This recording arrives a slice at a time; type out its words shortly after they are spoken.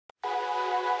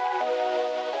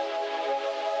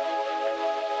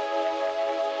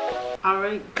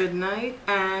Alright, good night,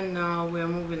 and now we're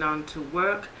moving on to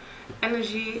work,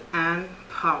 energy, and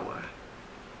power.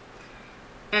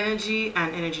 Energy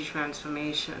and energy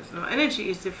transformations. Now,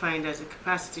 energy is defined as a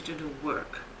capacity to do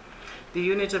work. The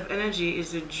unit of energy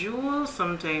is a joule.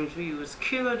 Sometimes we use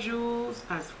kilojoules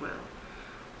as well.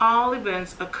 All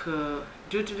events occur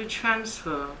due to the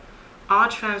transfer or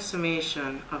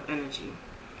transformation of energy.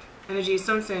 Energy is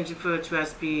sometimes referred to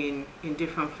as being in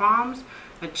different forms.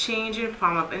 A change in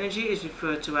form of energy is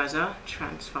referred to as a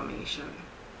transformation.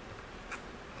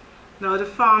 Now, the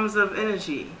forms of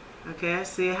energy. Okay,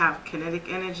 so you have kinetic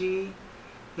energy,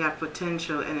 you have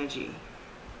potential energy.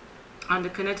 Under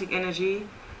kinetic energy,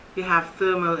 you have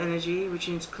thermal energy, which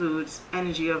includes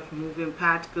energy of moving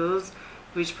particles,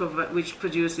 which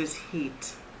produces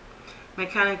heat.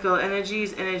 Mechanical energy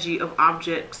is energy of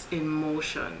objects in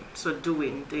motion, so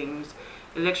doing things.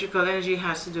 Electrical energy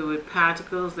has to do with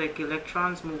particles like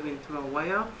electrons moving through a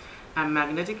wire, and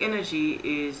magnetic energy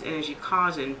is energy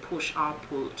causing push or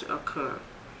pull to occur.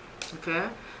 Okay,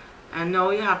 and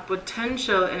now you have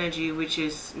potential energy, which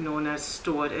is known as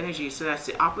stored energy. So that's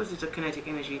the opposite of kinetic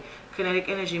energy. Kinetic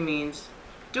energy means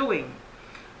doing.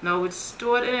 Now with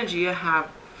stored energy, you have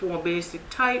four basic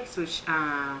types, which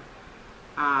are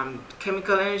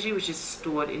chemical energy, which is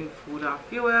stored in food or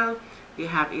fuel. You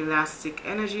have elastic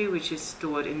energy, which is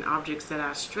stored in objects that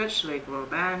are stretched, like rubber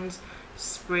bands,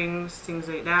 springs, things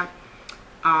like that.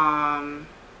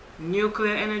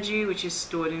 Nuclear energy, which is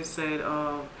stored inside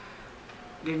of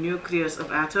the nucleus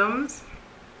of atoms.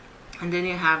 And then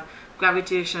you have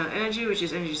gravitational energy, which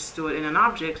is energy stored in an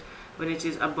object when it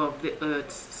is above the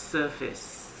Earth's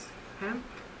surface. Okay?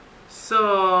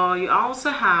 So you also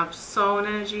have sound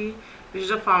energy, which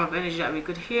is a form of energy that we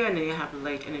could hear, and then you have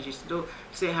light energy. So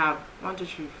you have 1, 2,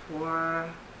 3, 4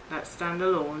 that stand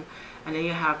alone, and then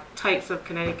you have types of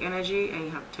kinetic energy, and you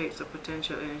have types of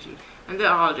potential energy, and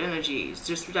they're all energies.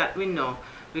 Just that we know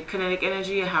with kinetic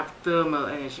energy you have thermal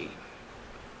energy,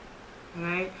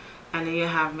 right? And then you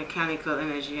have mechanical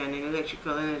energy, and then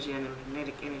electrical energy, and then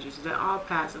magnetic energy. So they're all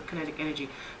parts of kinetic energy.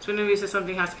 So whenever you say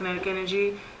something has kinetic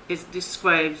energy, it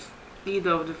describes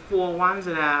either of the four ones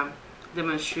that are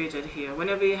demonstrated here.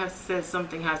 Whenever you have said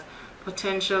something has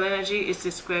potential energy, it's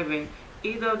describing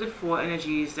either of the four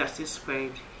energies that's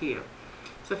described here.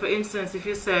 So for instance, if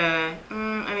you say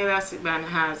an elastic band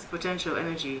has potential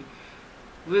energy,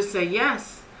 we'll say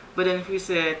yes. But then if we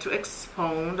say to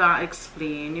expound or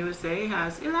explain, you would say it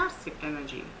has elastic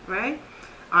energy, right?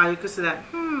 Or you could say that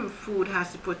food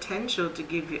has the potential to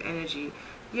give you energy.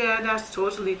 Yeah, that's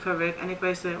totally correct. And if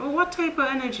I say, oh, what type of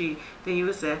energy? Then you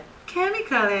would say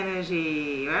chemical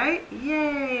energy, right?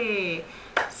 Yay!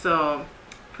 So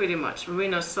pretty much we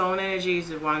know sound energy is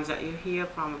the ones that you hear,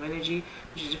 form of energy,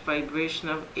 which is the vibration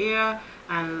of air,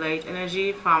 and light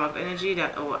energy, form of energy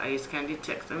that our eyes can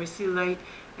detect. And we see light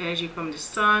energy from the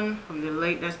sun, from the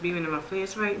light that's beaming in my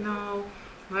face right now,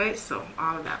 right? So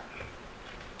all of that.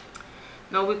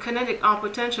 Now with kinetic or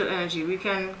potential energy, we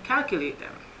can calculate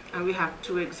them, and we have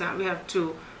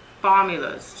two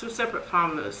formulas, two separate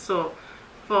formulas. So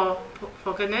for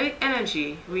kinetic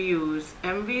energy, we use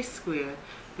mv squared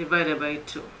divided by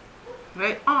 2,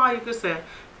 right? Or you could say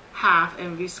half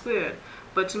mv squared.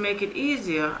 But to make it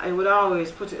easier, I would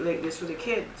always put it like this for the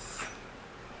kids.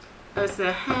 I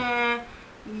say,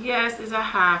 yes, it's a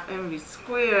half mv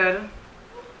squared.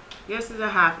 Yes, it's a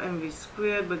half mv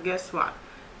squared, but guess what?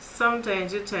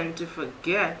 Sometimes you tend to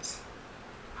forget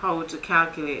how to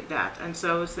calculate that. And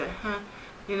so I would say,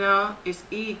 you know, it's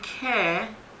EK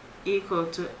equal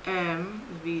to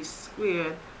mv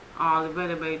squared all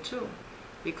divided by 2,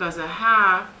 because a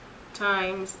half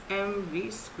times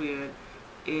mv squared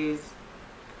is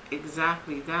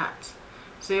exactly that.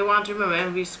 So you want to remember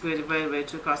mv squared divided by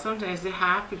 2, because sometimes the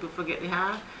half, people forget the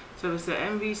half. So we say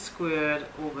mv squared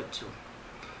over 2.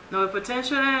 Now with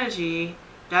potential energy,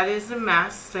 that is the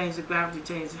mass times the gravity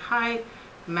times the height.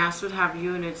 Mass would have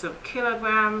units of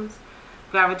kilograms,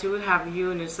 gravity would have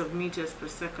units of meters per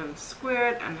second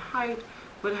squared, and height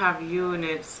would have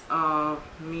units of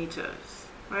meters,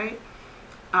 right?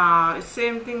 The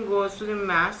same thing goes to the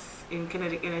mass. In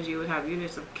kinetic energy, would have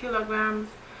units of kilograms,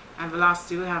 and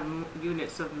velocity would have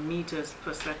units of meters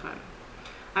per second.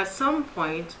 At some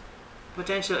point,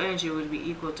 potential energy would be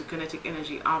equal to kinetic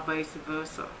energy, or vice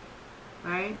versa,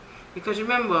 right? Because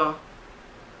remember,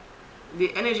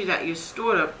 the energy that you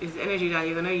stored up is the energy that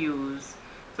you're going to use.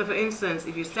 So for instance,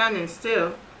 if you're standing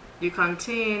still, you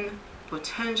contain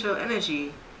potential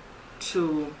energy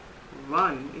to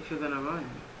run if you're going to run.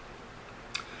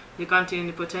 You contain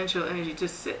the potential energy to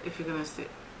sit if you're going to sit,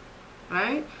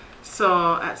 right?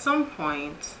 So at some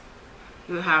point,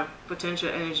 you have potential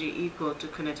energy equal to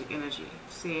kinetic energy.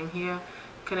 Same here,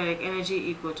 kinetic energy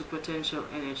equal to potential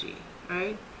energy,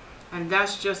 right? And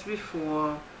that's just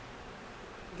before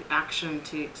the action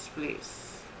takes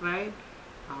place, right?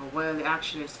 While the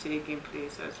action is taking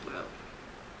place as well.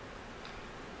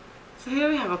 So here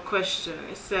we have a question.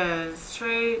 It says,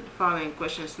 try the following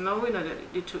questions. Now we know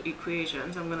that the two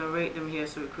equations. I'm going to write them here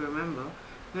so we can remember.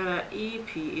 We know that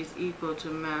EP is equal to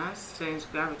mass times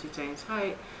gravity times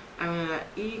height. And we know that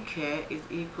EK is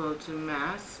equal to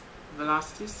mass,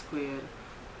 velocity squared,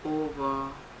 over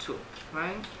 2,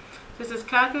 right? So it says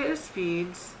calculate the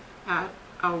speeds at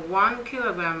a 1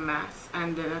 kilogram mass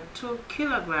and then a 2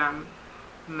 kilogram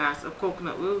mass a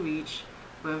coconut will reach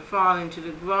when falling to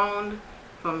the ground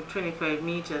from 25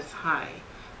 meters high.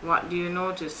 What do you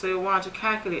notice? So you want to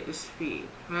calculate the speed,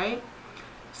 right?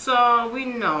 So we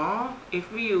know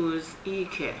if we use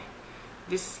EK,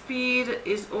 the speed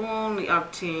is only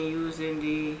obtained using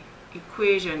the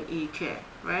equation EK,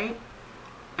 right?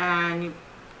 And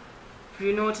if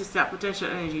you notice that potential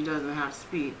energy doesn't have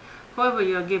speed. However,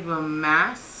 you're given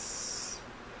mass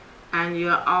and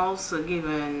you're also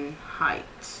given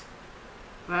height,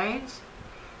 right?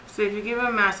 So if you give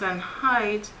a mass and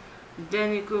height,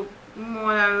 then you could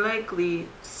more than likely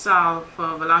solve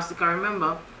for velocity. Because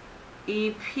remember,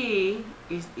 EP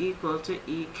is equal to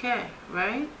EK,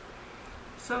 right?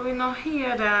 So we know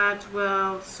here that,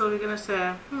 well, so we're going to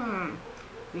say,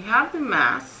 we have the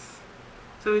mass.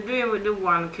 So we're doing with the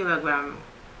 1 kilogram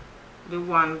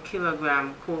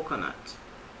coconut.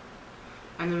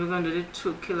 And then we're going to do the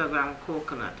 2 kilogram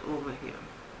coconut over here.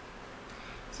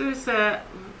 So we say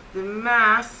the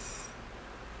mass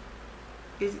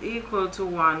is equal to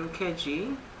 1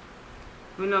 kg.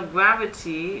 We know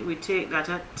gravity, we take that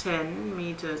at 10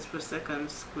 meters per second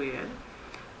squared.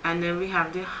 And then we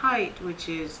have the height, which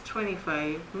is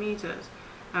 25 meters.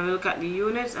 And we look at the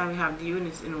units, and we have the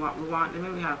units in what we want.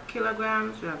 Then we have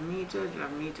kilograms, we have meters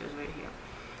right here.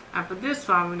 And for this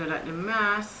one, we know that the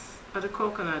mass of the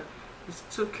coconut is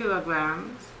 2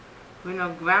 kilograms. We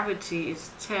know gravity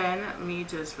is 10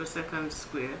 meters per second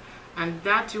squared, and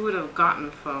that you would have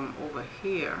gotten from over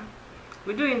here.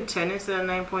 We're doing 10 instead of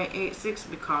 9.86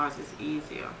 because it's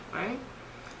easier, right?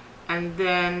 And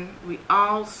then we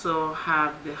also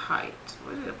have the height.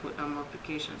 Where did I put a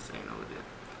multiplication sign over there?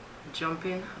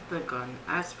 Jumping the gun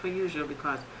as per usual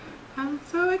because I'm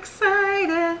so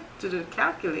excited to do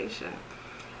calculation.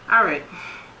 Alright,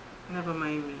 never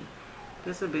mind me.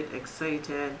 Just a bit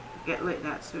excited. Get like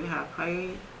that. So we have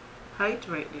height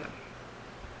right there.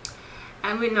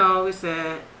 And we know we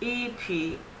said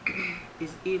EP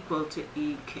is equal to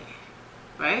EK,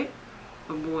 right?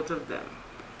 For both of them.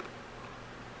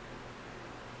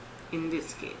 In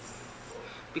this case.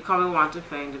 Because we want to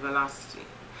find the velocity.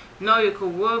 Now you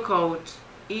could work out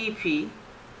EP,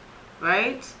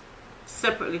 right?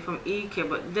 Separately from EK,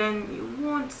 but then you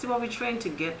won't see what we're trying to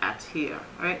get at here,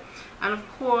 right? And of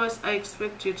course, I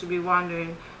expect you to be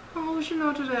wondering, oh, we should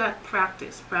know to do that.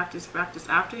 Practice.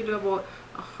 After you do about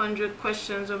 100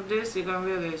 questions of this, you're going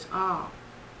to realize, oh,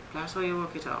 that's how you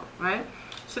work it out, right?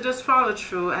 So just follow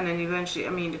through, and then eventually,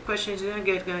 the questions you're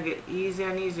going to get easier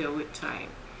and easier with time.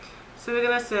 So we're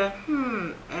going to say,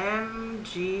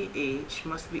 mgh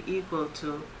must be equal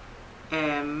to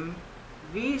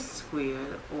mv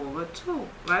squared over 2,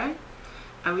 right?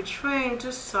 And we're trying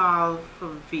to solve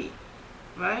for v,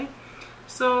 right?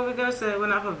 So we're going to say, we're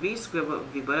not for v squared, but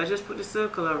v. But I just put the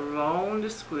circle around the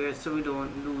square so we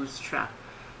don't lose track.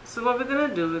 So what we're going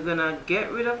to do, we're going to get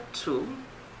rid of 2.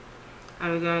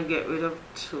 And we're going to get rid of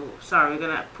 2. Sorry, we're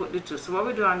going to put the 2. So what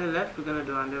we do on the left, we're going to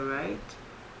do on the right.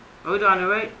 What we do on the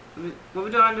right, we're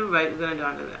going to do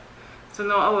on the left. So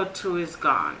now our 2 is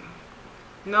gone.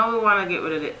 Now we want to get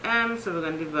rid of the m, so we're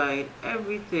going to divide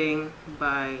everything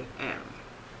by m.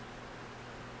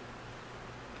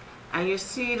 And you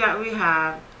see that we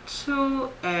have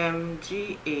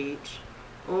 2mgh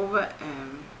over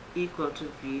m equal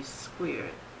to v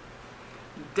squared.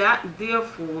 That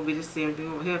therefore will be the same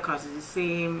thing over here because it's the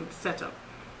same setup.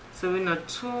 So we know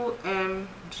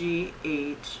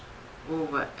 2mgh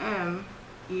over m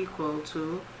equal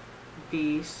to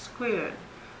v squared.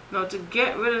 Now to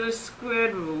get rid of the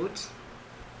squared root,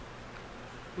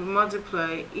 we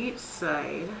multiply each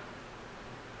side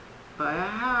by a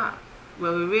half.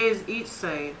 Well, we raise each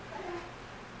side.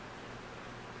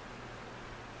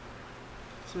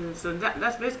 So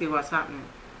that's basically what's happening.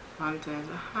 1 times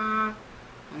a half,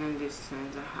 and then this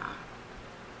times a half.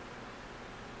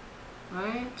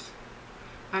 Right?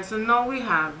 And so now we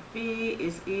have v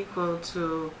is equal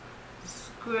to the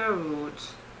square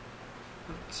root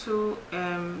of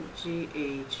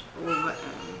 2mgh over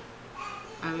m.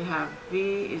 and we have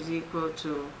V is equal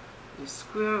to the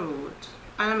square root,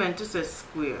 and I meant to say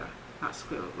square, not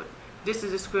square root, but this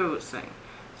is the square root sign.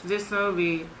 So this will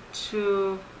be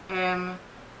 2mgh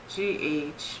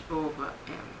over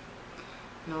m.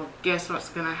 Now guess what's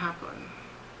going to happen?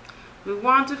 We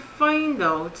want to find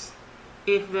out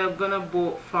if they're going to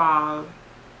both fall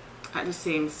at the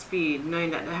same speed,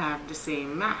 knowing that they have the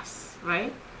same mass,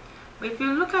 right? But if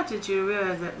you look at it, you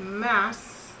realize that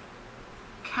mass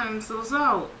cancels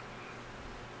out.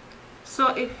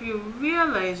 So if you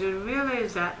realize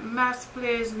that mass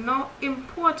plays no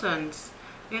importance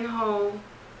in how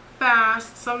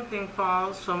fast something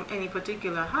falls from any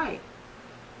particular height.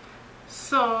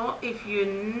 So if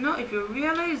you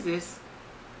realize this,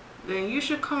 then you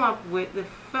should come up with the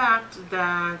fact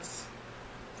that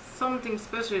something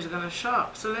special is going to show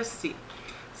up. So let's see.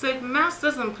 So if mass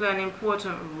doesn't play an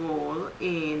important role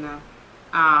in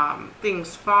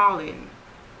things falling,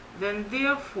 then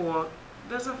therefore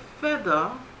there's a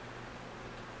feather.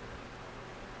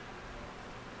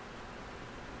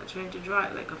 I'm trying to draw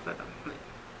it like a feather.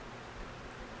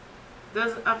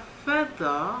 Does a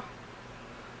feather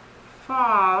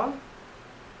fall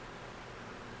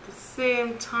the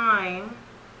same time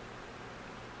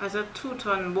as a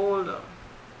 2-ton boulder?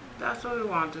 That's what we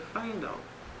want to find out,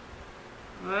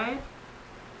 right?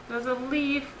 Does a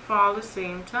leaf fall the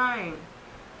same time,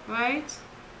 right?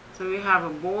 So we have a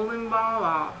bowling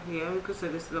ball, here we could say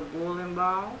this is a bowling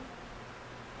ball,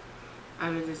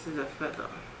 and this is a feather.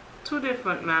 Two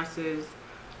different masses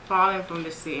falling from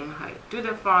the same height. Do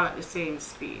they fall at the same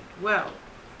speed? Well,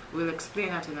 we'll explain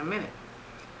that in a minute.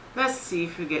 Let's see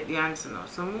if we get the answer now.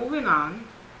 So moving on,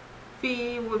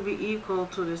 V would be equal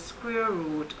to the square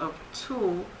root of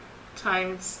 2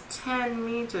 times 10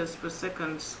 meters per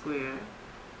second square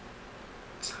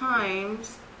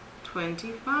times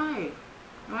 25,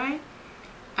 right?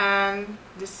 And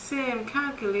the same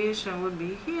calculation would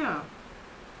be here.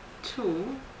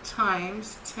 2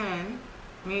 times 10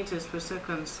 meters per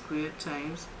second squared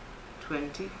times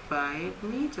 25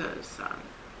 meters.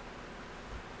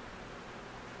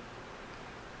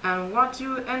 And what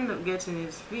you end up getting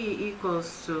is V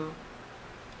equals to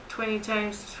 20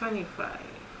 times 25.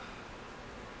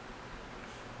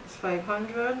 It's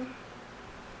 500.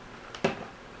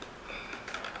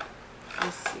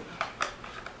 Let's see.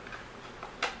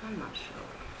 I'm not sure.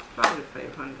 Probably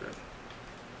 500.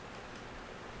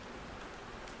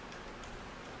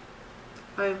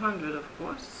 500, of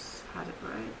course. Had it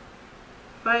right.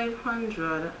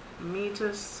 500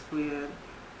 meters squared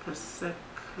per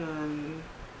second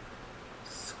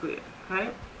squared,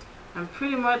 right? And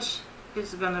pretty much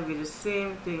it's gonna be the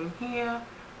same thing here.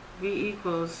 V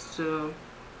equals to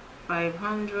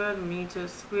 500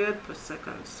 meters squared per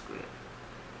second squared.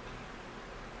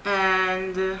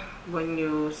 And when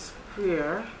you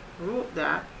square root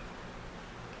that,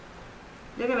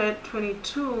 you're gonna get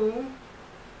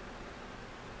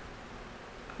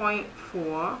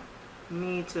 22.4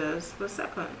 meters per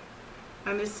second.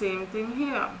 And the same thing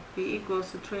here, V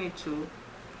equals to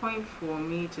 22.4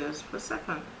 meters per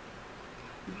second.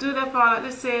 Do they fall at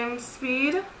the same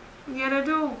speed? Yeah, they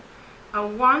do. A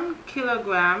 1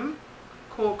 kilogram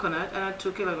coconut and a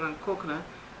 2 kilogram coconut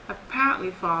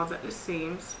apparently falls at the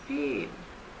same speed.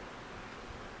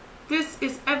 This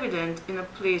is evident in a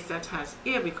place that has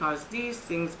air, because these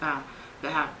things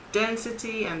they have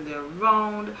density and they're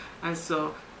round, and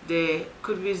so they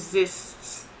could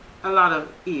resist a lot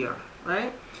of air,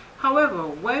 right? However,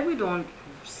 why we don't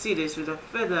see this with a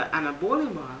feather and a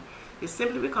bowling ball is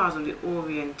simply because of the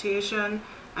orientation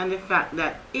and the fact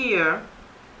that air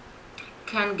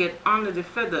can get under the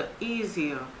feather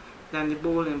easier than the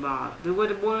bowling ball. The way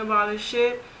the bowling ball is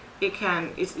shaped,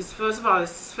 it's first of all,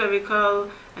 it's spherical,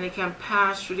 and it can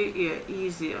pass through the air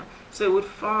easier. So it would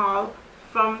fall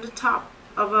from the top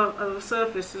of a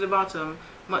surface to the bottom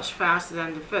much faster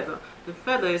than the feather. The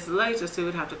feather is lighter, so it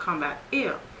would have to combat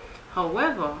air.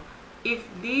 However, if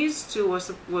these two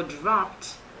were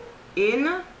dropped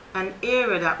in an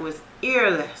area that was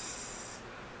airless,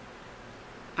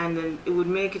 and then it would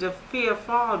make it a fair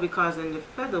fall, because then the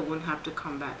feather wouldn't have to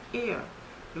combat air.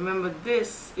 Remember,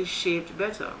 this is shaped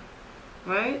better,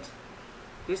 right?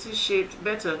 This is shaped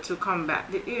better to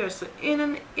combat the air. So in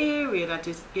an area that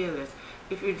is airless,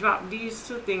 if you drop these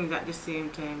two things at the same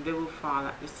time, they will fall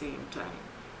at the same time,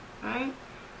 right?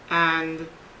 And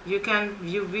you can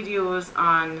view videos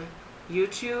on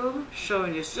YouTube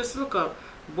showing this. Just look up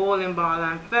bowling ball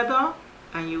and feather,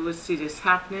 and you will see this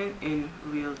happening in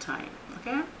real time.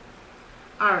 Okay?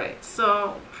 Alright,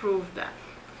 so prove that.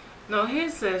 Now here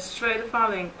it says, try the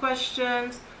following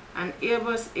questions. An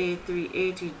Airbus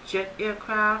A380 jet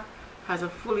aircraft has a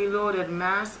fully loaded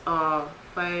mass of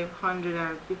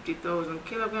 550,000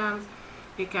 kilograms.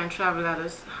 It can travel at a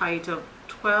height of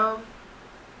 12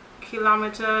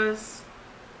 kilometers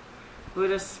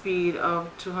with a speed of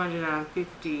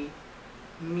 250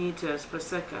 meters per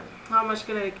second. How much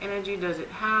kinetic energy does it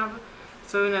have?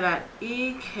 So we know that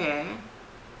EK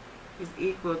is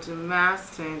equal to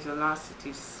mass times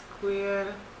velocity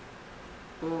squared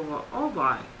over, oh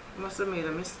boy, I must have made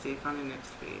a mistake on the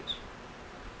next page.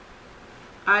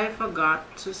 I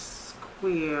forgot to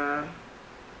square.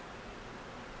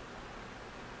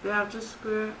 Did I have to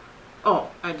square? Oh,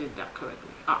 I did that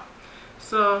correctly.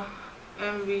 So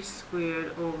mv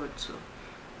squared over 2.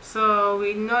 So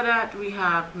we know that we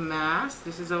have mass,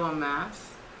 this is our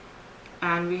mass,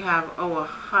 and we have our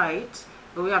height,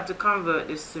 but we have to convert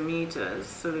this to meters.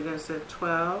 So we're going to say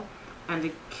 12, and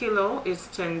the kilo is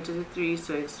 10 to the 3,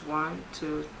 so it's 1,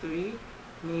 2, 3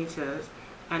 meters.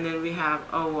 And then we have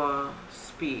our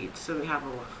speed. So we have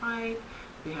our height,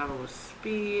 we have our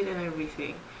speed and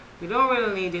everything. We don't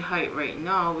really need the height right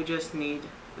now, we just need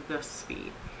the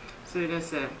speed. So we're going to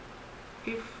say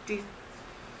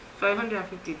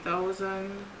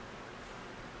 550,000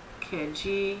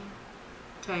 kg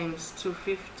times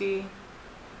 250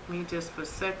 meters per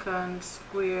second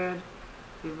squared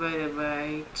divided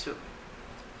by 2.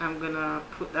 I'm gonna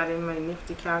put that in my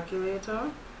nifty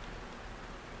calculator.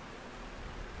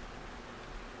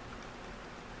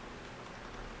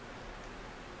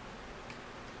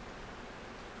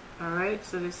 Alright,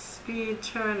 so the speed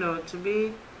turned out to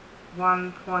be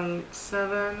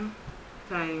 1.7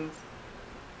 times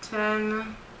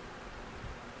 10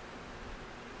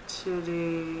 to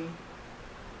the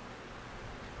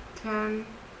 10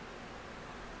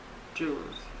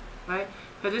 joules, right?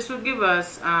 So this will give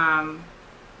us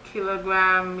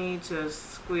kilogram meters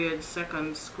squared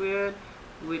second squared,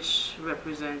 which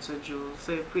represents a joule.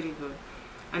 So pretty good.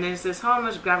 And then it says how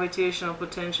much gravitational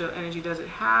potential energy does it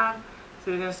have?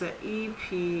 So we're going to say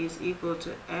EP is equal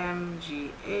to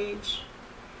mgh.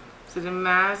 So the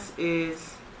mass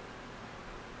is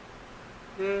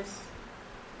this.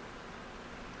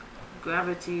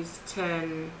 Gravity is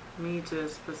 10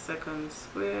 meters per second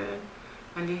squared,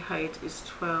 and the height is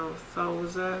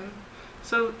 12,000.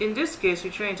 So in this case,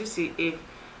 we're trying to see if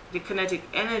the kinetic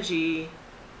energy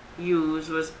used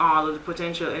was all of the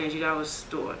potential energy that was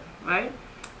stored, right?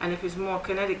 And if it's more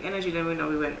kinetic energy, then we know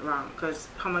we went wrong, because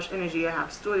how much energy I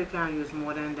have stored, you can't use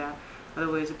more than that,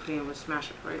 otherwise the plane would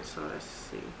smash it, right? So let's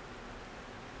see.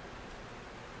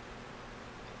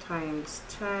 Times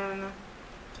 10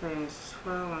 times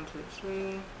 12, 1, 2,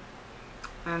 3,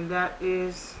 and that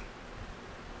is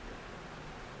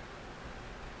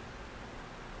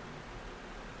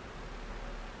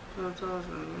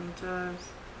 12,000 meters.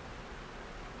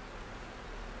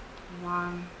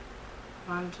 1,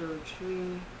 1, 2,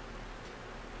 3,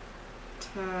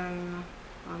 10,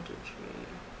 1, 2,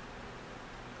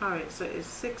 3. Alright, so it's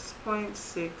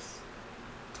 6.6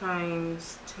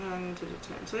 times 10 to the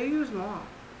 10. So you use more.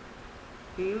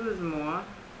 You use more.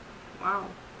 Wow.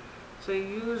 So you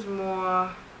use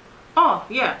more. Oh,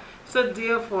 yeah. So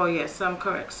therefore, yes, I'm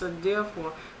correct. So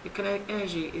therefore, the kinetic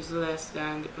energy is less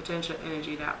than the potential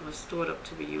energy that was stored up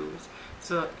to be used.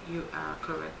 So you are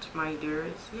correct, my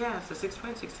dears. Yeah, so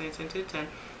 6.6 times 10 to the 10.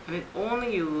 And it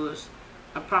only used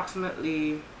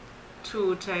approximately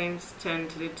 2 times 10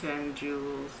 to the 10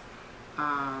 joules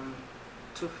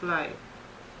to fly,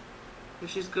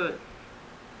 which is good.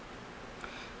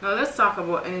 Now let's talk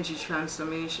about energy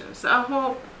transformation. So I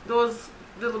hope those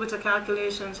little bit of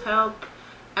calculations help.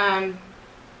 And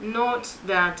note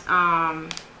that I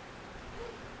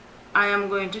am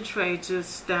going to try to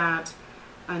start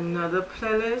another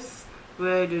playlist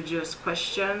where I do just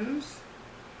questions,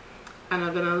 and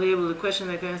I'm going to label the question.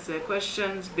 I can say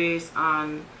questions based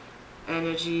on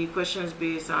energy, questions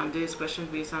based on this, questions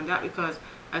based on that, because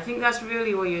I think that's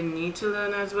really what you need to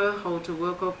learn as well, how to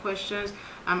work out questions.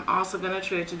 I'm also going to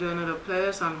try to do another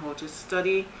playlist on how to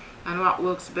study and what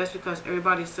works best, because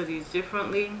everybody studies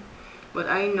differently. But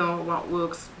I know what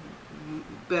works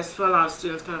best for a lot of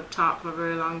students kind of talk for a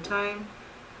very long time.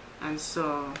 And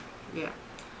so, yeah.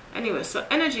 Anyway, so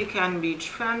energy can be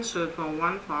transferred from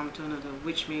one form to another,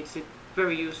 which makes it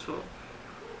very useful.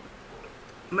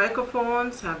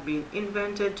 Microphones have been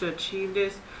invented to achieve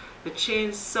this. They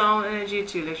change sound energy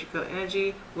to electrical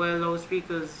energy, while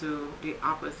loudspeakers do the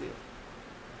opposite.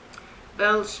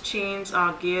 Belts, chains,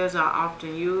 or gears are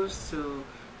often used to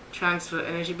transfer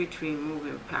energy between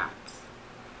moving parts.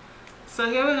 So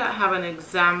here we have an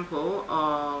example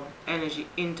of energy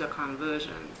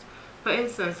interconversions. For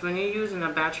instance, when you're using a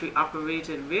battery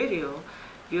operated radio,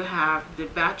 you have the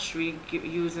battery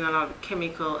using a lot of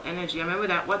chemical energy. I remember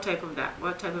that. What type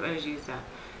of energy is that?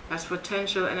 That's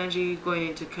potential energy going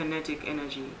into kinetic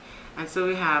energy. And so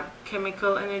we have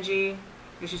chemical energy,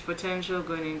 which is potential,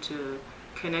 going into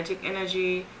kinetic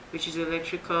energy, which is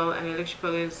electrical, and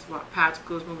electrical is what?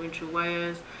 Particles moving through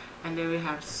wires. And then we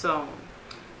have sound.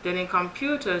 Then in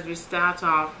computers, we start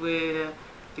off with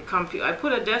the computer. I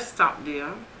put a desktop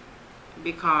there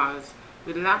because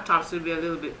with laptops it will be a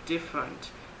little bit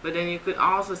different. But then you could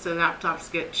also say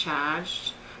laptops get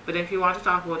charged. But if you want to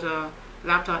talk about a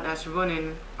laptop that's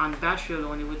running on battery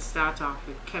alone, you would start off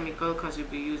with chemical, because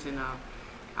you'd be using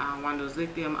one of those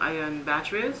lithium ion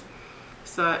batteries.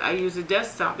 So I use a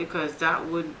desktop because that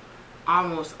would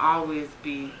almost always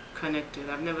be connected.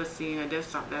 I've never seen a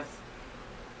desktop that's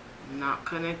not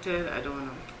connected. I don't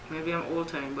know. Maybe I'm old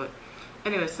time, but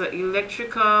anyway, so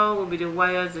electrical will be the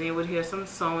wires, and you would hear some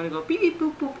sound. You go beep beep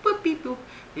boop boop boop beep boop.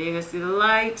 Then you're gonna see the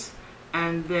light,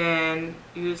 and then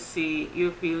you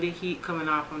feel the heat coming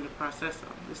off from the processor,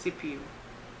 the CPU.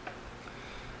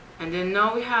 And then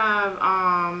now we have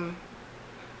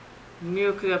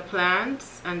nuclear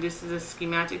plants, and this is a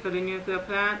schematic of the nuclear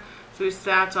plant. So we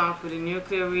start off with a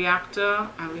nuclear reactor,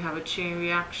 and we have a chain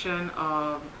reaction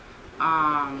of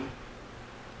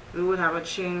we would have a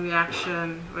chain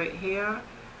reaction right here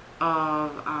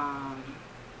of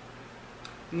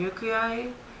nuclei.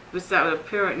 We start with a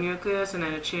parent nucleus and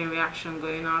then a chain reaction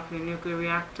going off in the nuclear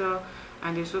reactor,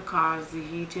 and this will cause the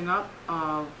heating up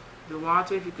of the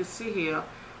water. If you could see here,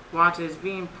 water is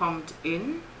being pumped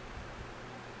in,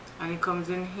 and it comes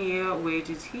in here where it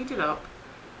is heated up,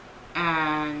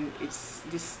 and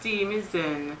the steam is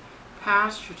then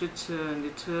passed through to turn the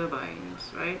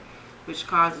turbines, right, which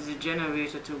causes the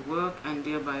generator to work, and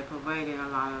thereby providing a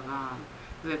lot of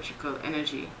electrical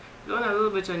energy. Doing a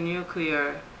little bit of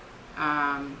nuclear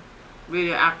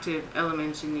radioactive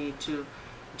elements you need to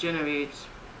generate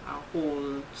a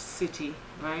whole city,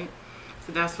 right?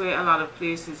 So that's why a lot of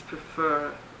places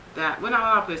prefer that. Well, not a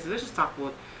lot of places. Let's just talk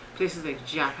about places like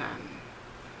Japan.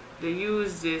 They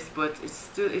use this, but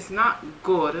it's not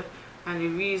good, and the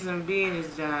reason being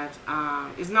is that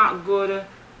it's not good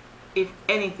if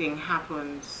anything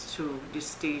happens to the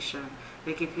station.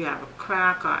 Like if you have a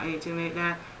crack or anything like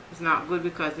that, it's not good,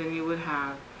 because then you would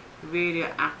have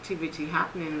radioactivity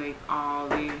happening, like all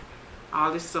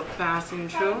this stuff passing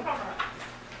through,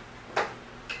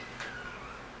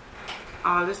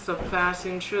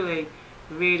 like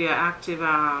radioactive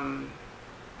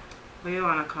what do you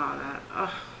want to call that?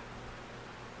 Oh,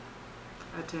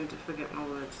 I tend to forget my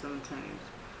words sometimes,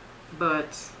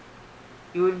 but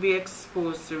you would be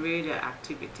exposed to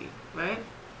radioactivity, right?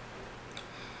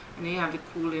 And then you have the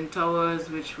cooling towers,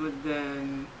 which would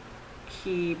then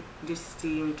keep the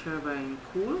steam turbine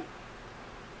cool,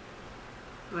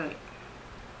 right?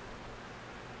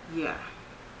 Yeah,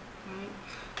 right?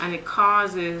 And it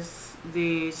causes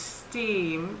the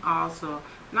steam also,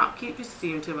 not keep the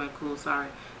steam turbine cool, sorry,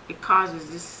 it causes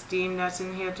the steam that's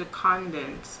in here to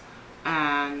condense,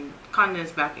 and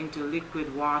condense back into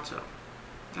liquid water,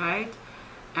 right?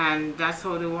 And that's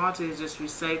how the water is just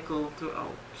recycled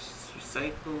throughout,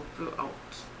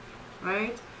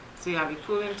 right? So you have your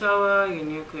cooling tower, your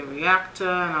nuclear reactor,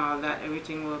 and all that.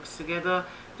 Everything works together.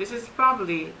 This is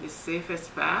probably the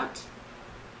safest part,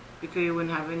 because you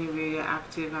wouldn't have any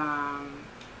radioactive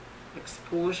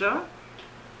exposure.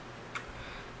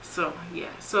 So yeah,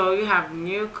 so you have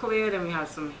nuclear, then we have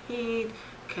some heat,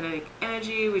 kinetic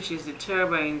energy, which is the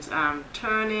turbines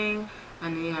turning,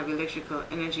 and then you have electrical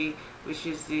energy, which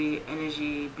is the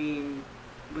energy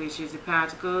which is the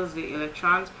particles, the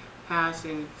electrons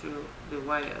passing through the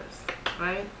wires,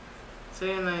 right? So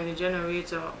you know, in the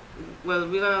generator, well,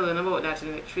 we're going to learn about that in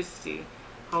electricity,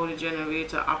 how the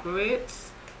generator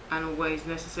operates and what is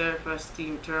necessary for a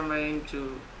steam turbine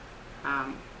to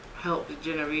help the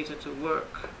generator to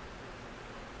work.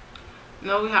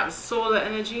 Now we have solar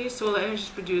energy. Solar energy is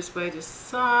produced by the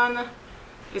sun.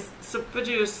 It's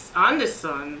produced on the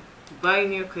sun by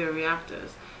nuclear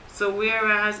reactors. So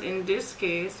whereas in this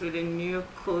case with a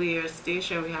nuclear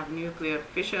station we have nuclear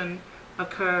fission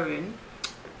occurring,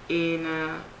 in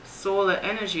solar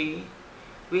energy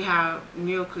we have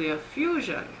nuclear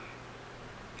fusion,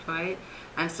 right?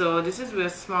 And so this is where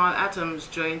small atoms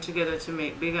join together to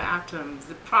make bigger atoms.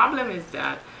 The problem is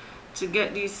that to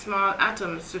get these small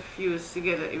atoms to fuse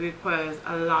together, it requires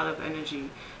a lot of energy.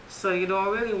 So you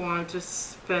don't really want to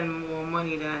spend more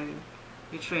money than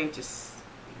you're trying to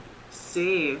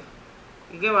save.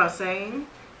 You get what I'm saying?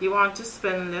 You want to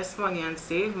spend less money and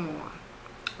save more.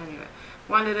 Anyway,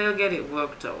 one day they'll get it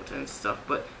worked out and stuff.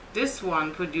 But this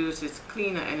one produces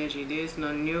cleaner energy. There's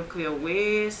no nuclear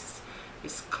waste.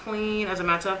 It's clean. As a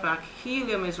matter of fact,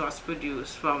 helium is what's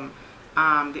produced from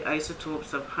the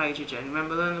isotopes of hydrogen.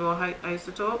 Remember learning about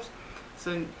isotopes?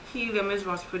 So helium is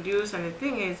what's produced, and the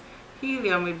thing is,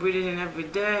 helium, we breathe it in every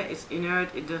day. It's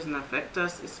inert. It doesn't affect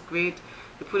us. It's great.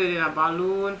 You put it in a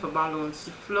balloon for balloons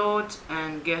to float,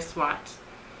 and guess what?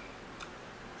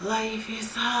 Life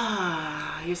is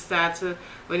you start to,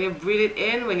 when you breathe it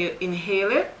in, when you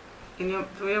inhale it in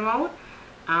through your mouth,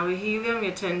 and with helium, you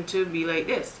tend to be like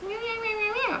this,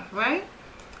 right?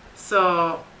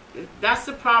 So that's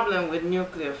the problem with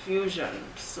nuclear fusion.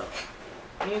 So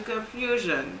nuclear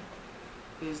fusion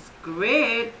is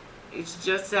great. It's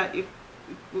just that it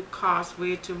would cost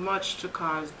way too much to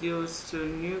cause those two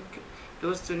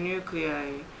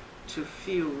nuclei to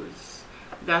fuse.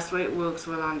 That's why it works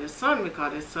well on the sun,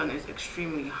 because the sun is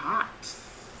extremely hot.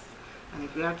 And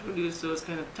if you have to produce those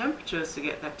kind of temperatures to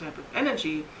get that type of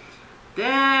energy,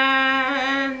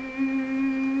 then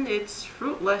it's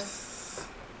fruitless.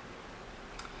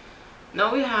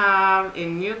 Now we have a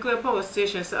nuclear power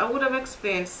station. So I would have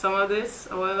explained some of this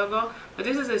a while ago, but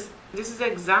this is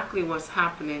exactly what's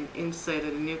happening inside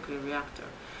of the nuclear reactor.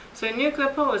 So a nuclear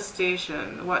power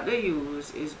station, what they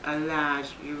use is a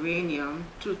large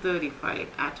uranium-235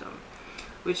 atom,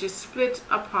 which is split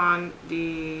upon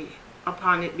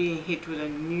it being hit with a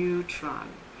neutron.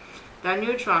 That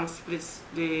neutron splits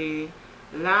the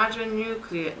larger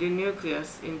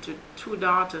nucleus into two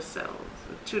daughter cells,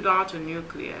 two daughter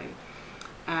nuclei,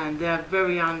 and they're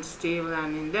very unstable,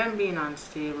 and in them being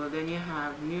unstable, then you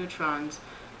have neutrons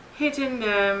hitting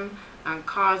them and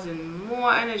causing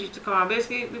more energy to come out.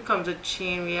 Basically it becomes a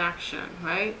chain reaction,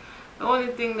 right? The only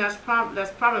thing that's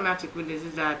problematic with this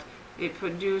is that it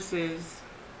produces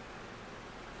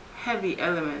heavy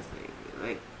elements,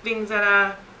 like things that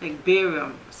are like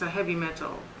barium. It's a heavy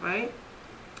metal, right?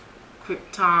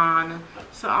 Krypton.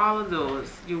 So all of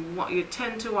those, you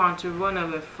tend to want to run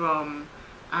away from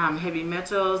heavy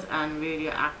metals and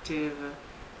radioactive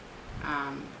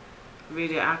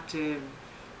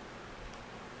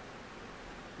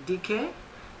decay.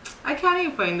 I can't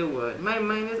even find the word. My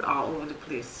mind is all over the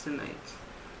place tonight.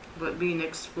 But being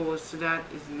exposed to that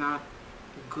is not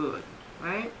good,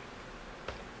 right?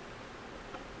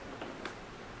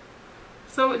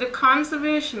 So with the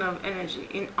conservation of energy,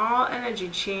 in all energy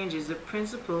changes, the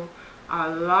principle or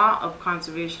law of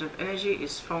conservation of energy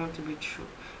is found to be true.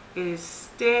 It is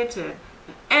stated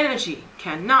that energy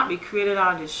cannot be created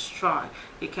or destroyed.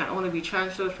 It can only be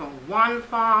transferred from one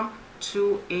form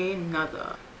to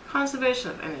another.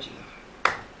 Conservation of energy.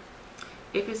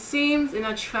 If it seems in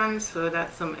a transfer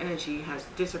that some energy has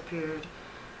disappeared,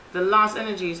 the lost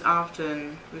energy is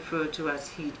often referred to as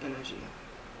heat energy.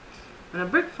 When a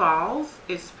brick falls,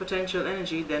 its potential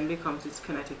energy then becomes its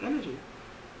kinetic energy.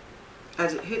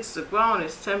 As it hits the ground,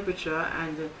 its temperature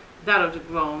and that of the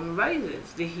ground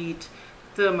rises. The heat,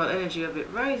 thermal energy of it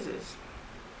rises.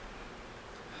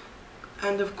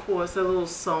 And of course a little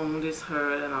sound is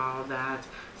heard and all that.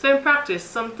 So in practice,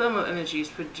 some thermal energy is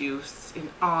produced in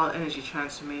all energy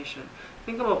transformation.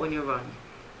 Think about when you run.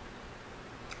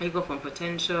 You go from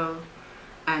potential,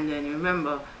 and then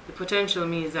remember, the potential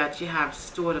means that you have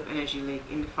stored up energy, like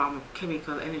in the form of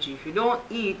chemical energy. If you don't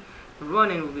eat,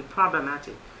 running will be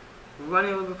problematic.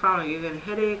 Running will be problematic. You get a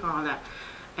headache, all that.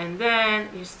 And then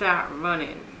you start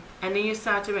running, and then you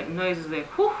start to make noises like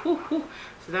whoo whoo whoo.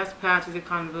 So that's part of the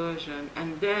conversion.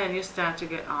 And then you start to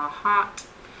get all hot,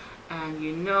 and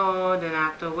then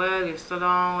after a while you slow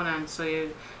down, and so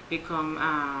you become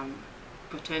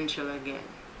potential again,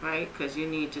 right? Because you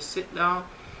need to sit down.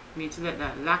 You need to let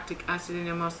that lactic acid in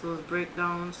your muscles break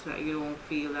down so that you don't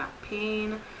feel that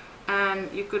pain,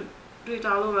 and you could do it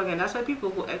all over again. That's why people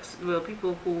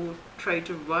who try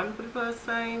to run for the first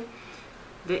time,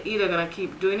 they're either gonna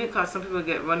keep doing it, because some people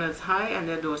get runner's high, and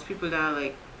there are those people that are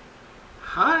like,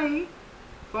 high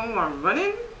from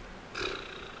running?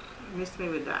 Miss me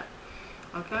with that.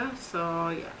 Okay, so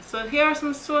yeah. So here are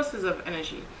some sources of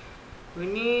energy. We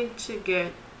need to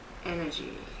get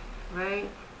energy, right?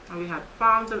 And we have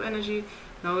forms of energy.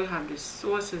 Now we have the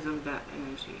sources of that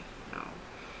energy. Now,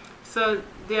 so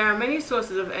there are many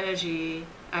sources of energy,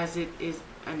 as it is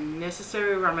a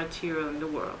necessary raw material in the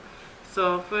world.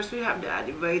 So first we have that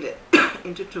divided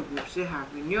into two groups. You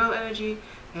have renewable energy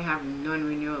and have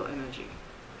non-renewable energy.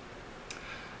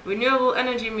 Renewable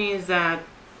energy means that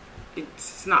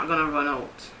it's not going to run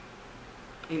out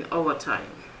in our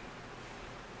time.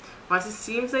 Once it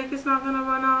seems like it's not going to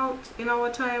run out in our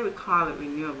time, we call it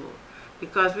renewable,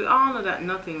 because we all know that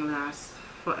nothing lasts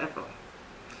forever.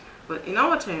 But in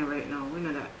our time right now, we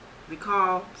know that we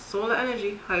call solar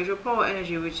energy, hydropower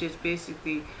energy, which is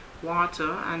basically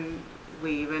water and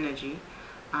wave energy,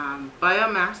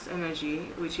 biomass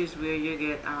energy, which is where you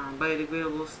get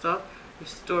biodegradable stuff, you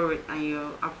store it and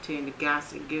you obtain the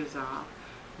gas it gives off.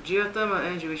 Geothermal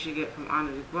energy, which you get from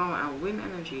under the ground, and wind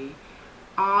energy,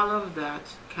 all of that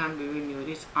can be renewed.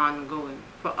 It's ongoing.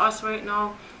 For us right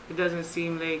now, it doesn't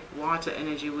seem like water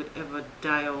energy would ever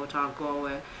die out or go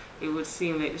away. It would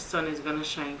seem like the sun is going to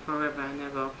shine forever and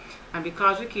ever. And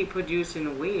because we keep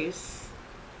producing waste,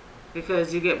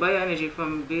 because you get bioenergy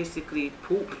from basically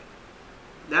poop,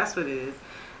 that's what it is,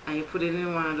 and you put it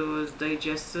in one of those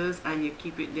digesters and you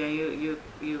keep it there, you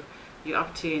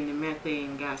obtain the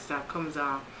methane gas that comes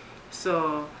out.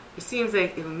 So it seems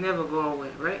like it'll never go away,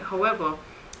 right? However,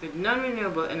 with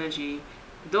non-renewable energy,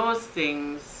 those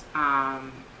things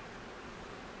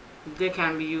they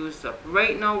can be used up.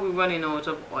 Right now we're running out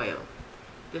of oil.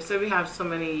 They say we have so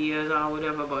many years or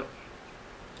whatever, but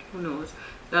who knows.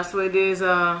 That's why there's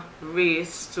a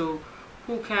race to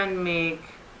who can make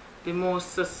the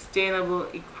most sustainable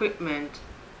equipment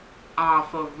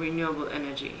off of renewable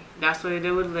energy. That's why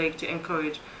they would like to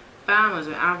encourage farmers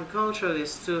and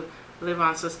agriculturalists to live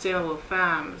on sustainable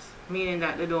farms, meaning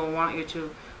that they don't want you to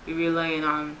be relying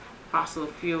on fossil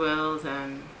fuels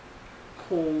and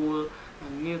coal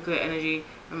and nuclear energy.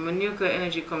 And when nuclear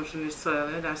energy comes from the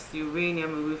soil, that's the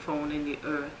uranium we found in the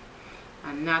earth,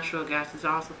 and natural gas is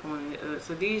also found in the earth.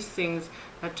 So these things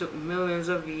that took millions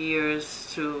of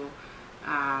years to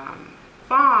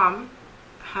farm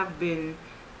have been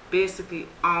basically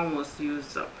almost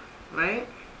used up, right?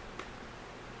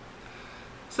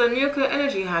 So nuclear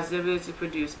energy has the ability to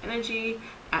produce energy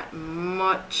at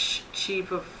much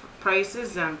cheaper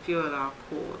prices than fuel or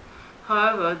coal.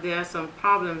 However, there are some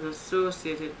problems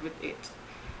associated with it.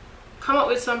 Come up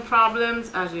with some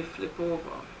problems as we flip over.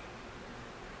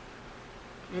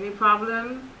 Any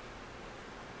problem?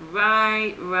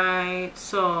 Right.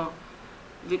 So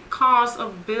the cost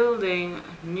of building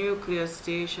nuclear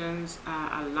stations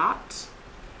are a lot.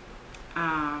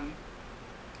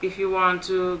 If you want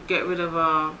to get rid of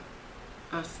a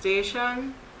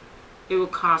station, it will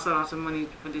cost a lot of money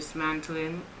for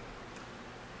dismantling.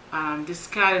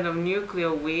 Discarding of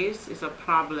nuclear waste is a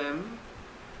problem.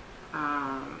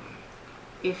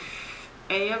 If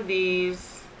any of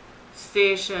these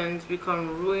stations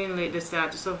become ruined, like they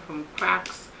start to suffer from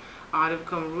cracks, or they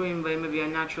become ruined by maybe a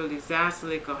natural disaster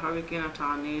like a hurricane, a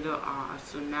tornado, or a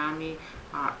tsunami,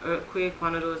 or earthquake,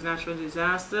 one of those natural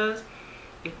disasters,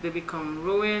 if they become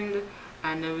ruined,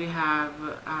 and then we have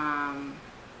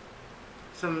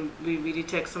we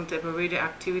detect some type of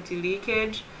radioactivity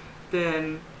leakage,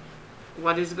 then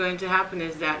what is going to happen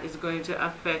is that it's going to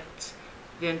affect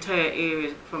the entire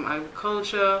area, from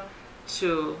agriculture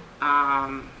to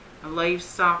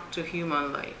livestock to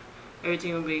human life.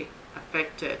 Everything will be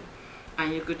affected.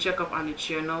 And you could check up on the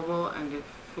Chernobyl and the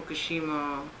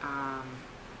Fukushima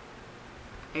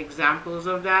examples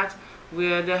of that,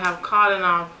 where they have cordoned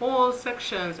off whole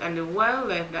sections, and the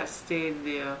wildlife that stayed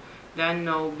there, they're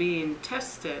now being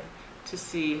tested to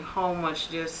see how much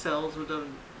their cells would have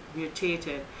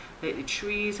mutated. Like the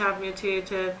trees have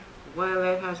mutated,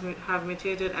 wildlife have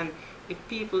mutated, and if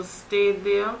people stayed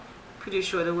there, pretty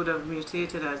sure they would have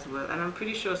mutated as well. And I'm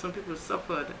pretty sure some people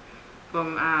suffered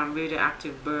from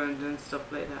radioactive burns and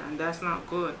stuff like that, and that's not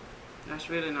good. That's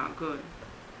really not good.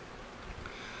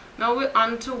 Now we're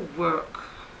on to work.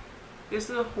 This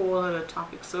is a whole other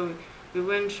topic. So we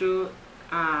went through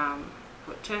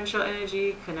potential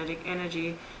energy, kinetic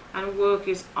energy, and work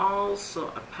is also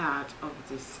a part of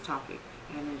this topic,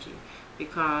 energy,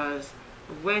 because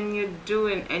when you're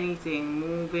doing anything,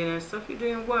 moving and stuff, you're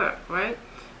doing work, right?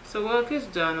 So work is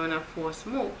done when a force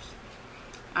moves.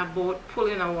 A boat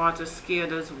pulling a water skier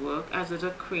does work, as does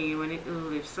a crane when it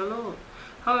lifts a load.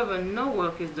 However, no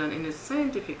work is done in the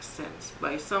scientific sense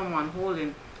by someone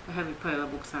holding a heavy pile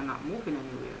of books and not moving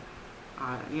anywhere.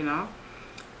 You know,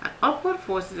 an upward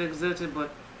force is exerted, but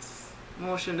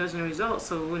motion doesn't result.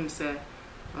 So we wouldn't say,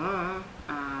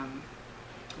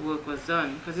 work was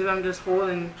done, because if I'm just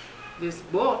holding this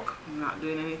book, I'm not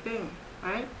doing anything,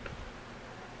 right?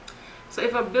 So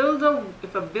if a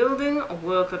building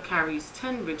worker carries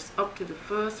 10 bricks up to the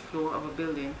first floor of a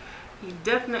building, he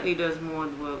definitely does more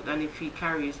work than if he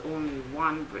carries only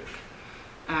 1 brick.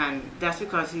 And that's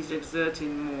because he's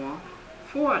exerting more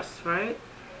force, right?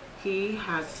 He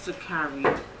has to carry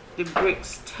the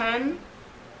bricks. 10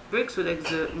 bricks would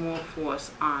exert more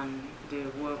force on the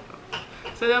worker.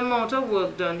 So the amount of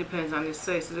work done depends on the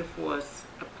size of the force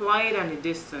applied and the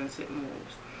distance it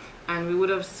moves. And we would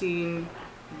have seen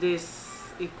this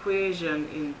equation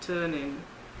in turning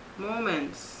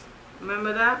moments.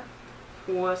 Remember that?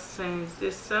 Force times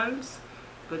distance.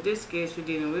 But this case we're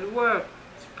dealing with work.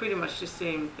 It's pretty much the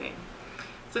same thing.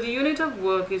 So the unit of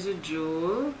work is a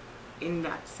joule in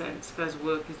that sense, because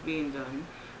work is being done,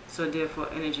 so therefore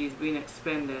energy is being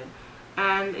expended.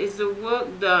 And is the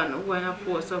work done when a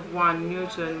force of 1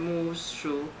 Newton moves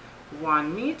through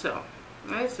 1 meter,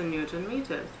 right? So Newton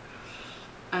meters.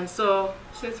 And so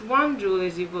since 1 joule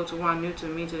is equal to 1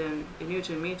 Newton meter, then the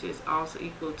Newton meter is also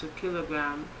equal to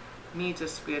kilogram meter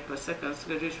squared per second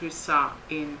squared, which we saw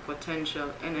in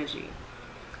potential energy.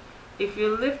 If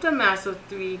you lift a mass of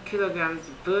 3 kilograms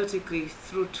vertically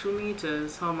through 2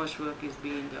 meters, how much work is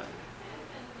being done?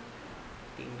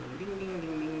 Ding, ding, ding, ding,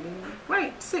 ding, ding, ding.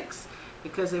 Right, 6.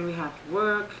 Because then we have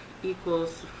work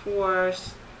equals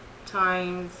force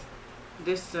times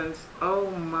distance.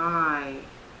 Oh my.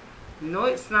 No,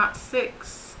 it's not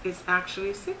 6. It's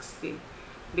actually 60.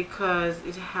 Because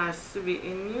it has to be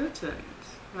in newtons,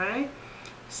 right?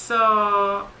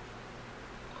 So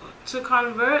to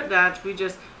convert that,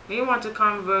 we want to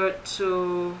convert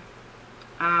to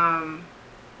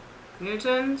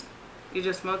newtons, you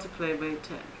just multiply by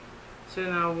 10. So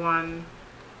now 1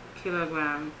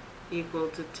 kilogram equal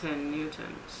to 10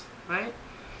 newtons, right?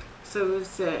 So we'll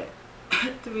say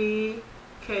 3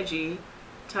 kg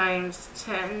times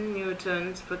 10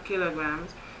 newtons per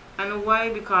kilograms. And why?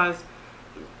 Because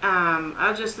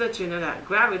I'll just let you know that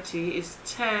gravity is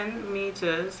 10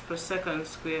 meters per second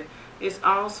squared. It's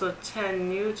also 10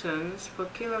 newtons per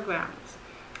kilograms.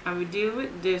 And we deal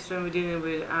with this when we're dealing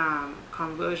with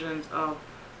conversions of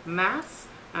mass,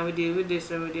 and we deal with this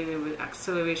when we're dealing with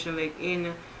acceleration, like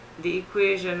in the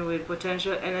equation with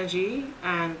potential energy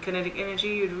and kinetic energy.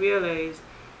 You'd realize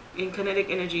in kinetic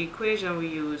energy equation we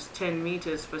use 10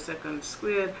 meters per second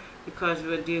squared because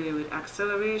we're dealing with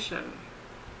acceleration,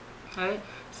 right?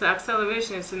 So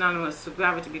acceleration is synonymous to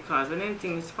gravity, because when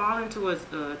anything is falling towards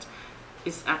Earth,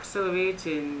 it's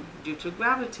accelerating due to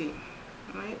gravity,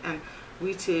 right? And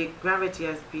we take gravity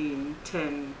as being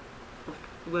 10.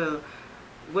 Well,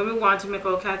 when we want to make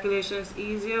our calculations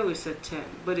easier, we said 10,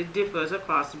 but it differs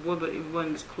across the board, but it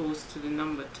runs close to the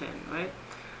number 10, right?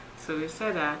 So we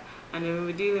said that. And then when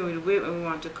we're dealing with weight, when we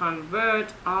want to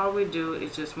convert, all we do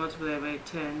is just multiply by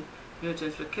 10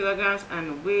 newtons per kilograms,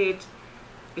 and weight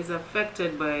is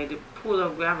affected by the pull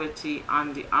of gravity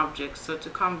on the object. So to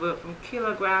convert from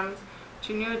kilograms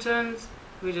to newtons,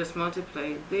 we just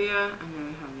multiply there, and then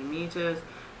we have the meters.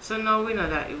 So now we know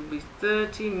that it will be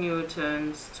 30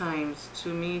 newtons times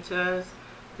 2 meters,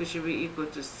 which will be equal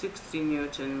to 60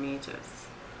 newton meters.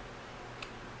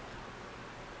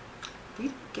 Did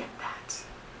you get that?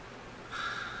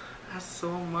 That's so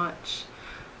much.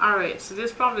 Alright, so this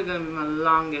is probably going to be my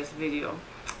longest video,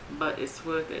 but it's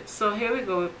worth it. So here we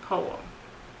go with power.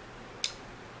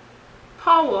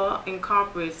 Power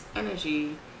incorporates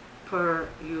energy per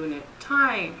unit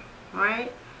time,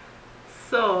 right?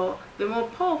 So the more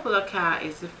powerful a car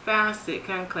is, the faster it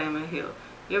can climb a hill.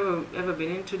 You ever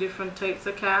been into different types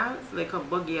of cars, like a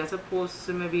buggy as opposed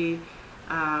to maybe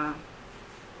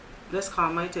let's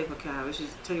call my type of car, which is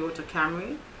Toyota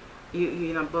Camry. You're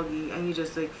in a buggy and you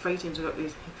just like fighting to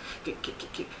this,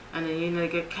 and then you know,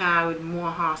 like a car with more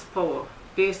horsepower.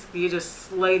 Basically, you're just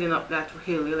sliding up that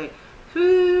hill. You're like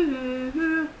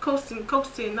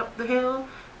coasting up the hill,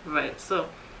 right? So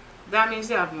that means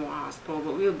you have more horsepower,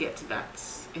 but we'll get to that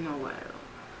in a while.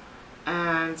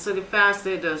 And so the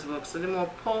faster it does work, so the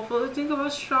more powerful. Think of a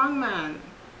strong man,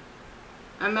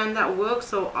 a man that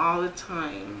works out all the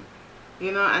time,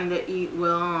 you know, and they eat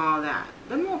well and all that.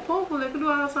 They're more powerful. They can do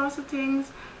all sorts of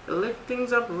things, they lift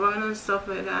things up, run and stuff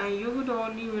like that, and you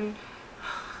don't even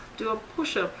do a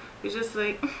push-up. You're just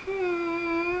like,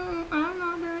 I'm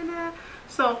not doing that.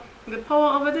 So the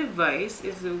power of a device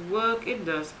is the work it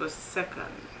does per second.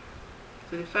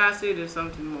 So the faster you do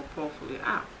something, more powerful you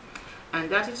are. And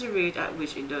that is the rate at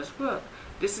which it does work.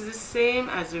 This is the same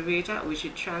as the rate at which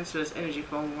it transfers energy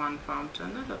from one form to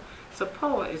another. So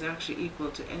power is actually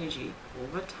equal to energy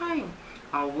over time,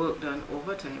 or work done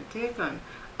over time taken,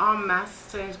 or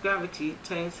mass times gravity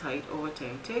times height over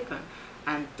time taken.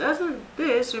 And doesn't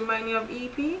this remind you of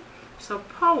EP? So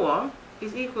power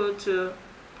is equal to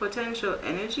potential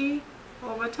energy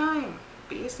over time,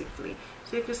 basically.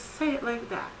 So you could say it like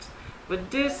that.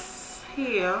 But this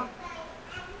here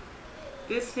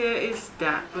is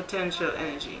that potential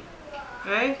energy,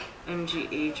 right?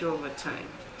 mgh over time.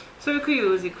 So we could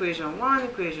use equation 1,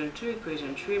 equation 2,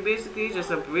 equation 3, basically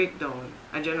just a breakdown,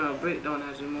 a general breakdown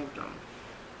as we move down.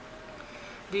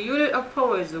 The unit of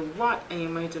power is the watt, and you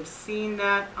might have seen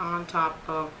that on top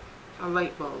of a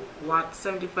light bulb, watt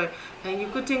 75. And you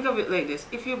could think of it like this: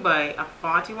 if you buy a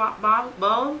 40 watt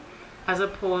bulb as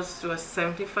opposed to a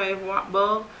 75 watt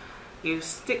bulb, you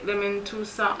stick them in two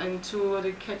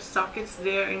the catch sockets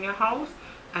there in your house,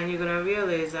 and you're going to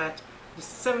realize that the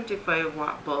 75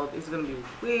 watt bulb is going to be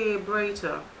way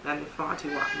brighter than the 40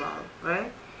 watt bulb,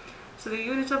 right? So the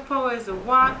unit of power is the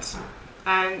watt,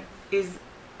 and is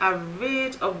a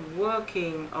rate of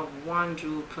working of 1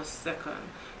 joule per second.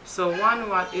 So 1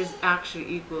 watt is actually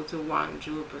equal to 1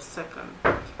 joule per second.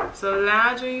 So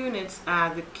larger units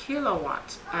are the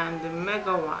kilowatt and the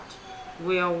megawatt,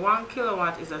 where 1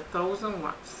 kilowatt is 1,000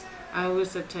 watts, and we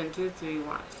said 10 to the 3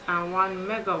 watts, and 1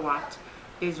 megawatt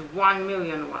is 1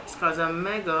 million watts, because a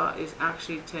mega is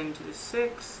actually 10 to the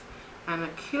 6, and a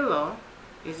kilo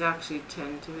is actually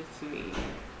 10 to the 3,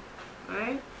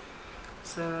 right?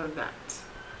 So that.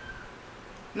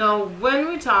 Now, when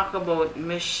we talk about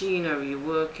machinery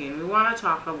working, we want to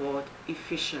talk about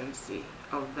efficiency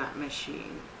of that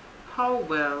machine. How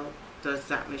well does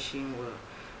that machine work?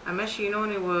 A machine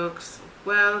only works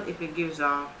well if it gives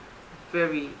off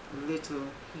very little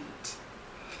heat.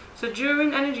 So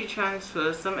during energy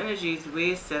transfer, some energy is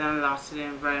wasted and lost to the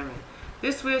environment.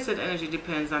 This wasted energy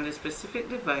depends on the specific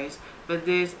device, but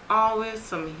there is always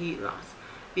some heat loss.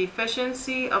 The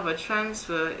efficiency of a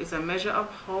transfer is a measure of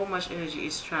how much energy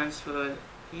is transferred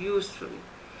usefully.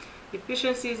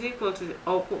 Efficiency is equal to the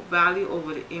output value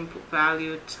over the input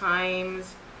value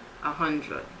times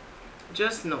 100.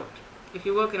 Just note, if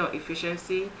you're working out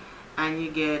efficiency and you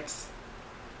get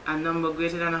a number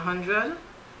greater than 100,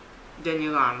 then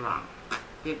you're gone wrong.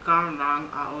 You've gone wrong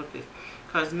out this,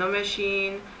 because no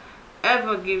machine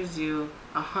ever gives you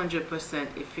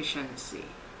 100% efficiency.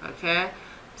 Okay,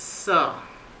 so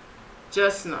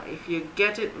just know, if you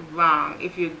get it wrong,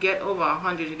 if you get over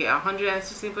 100, you get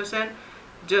 160%,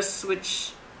 just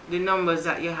switch the numbers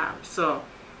that you have. So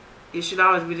it should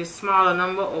always be the smaller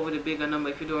number over the bigger number.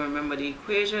 If you don't remember the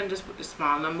equation, just put the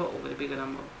small number over the bigger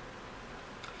number.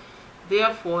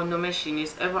 Therefore, no machine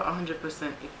is ever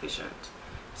 100% efficient.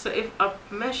 So if a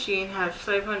machine has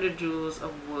 500 joules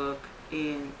of work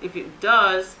if it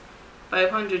does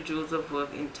 500 joules of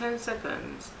work in 10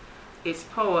 seconds, its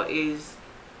power is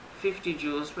 50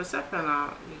 joules per second.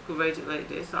 Now, you could write it like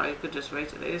this, or you could just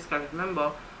write it like this, because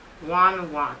remember,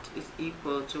 1 watt is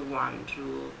equal to 1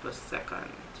 joule per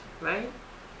second, right?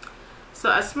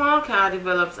 So a small car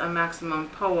develops a maximum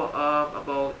power of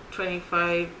about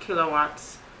 25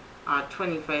 kilowatts or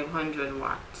 2500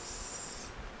 watts.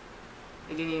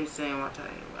 It didn't even say what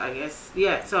I guess.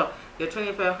 Yeah, so you're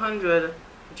 2500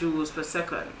 joules per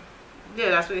second. Yeah,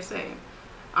 that's what it's saying.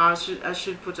 I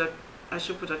should put a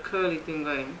curly thing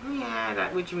going. Yeah,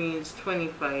 that, which means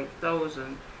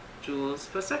 25,000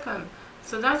 joules per second.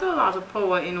 So that's a lot of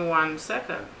power in 1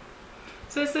 second.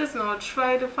 So it says now,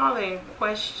 try the following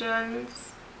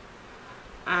questions.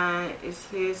 And it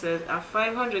says a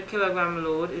 500 kilogram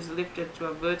load is lifted to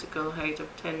a vertical height of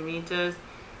 10 meters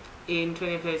in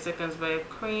 25 seconds by a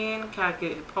crane.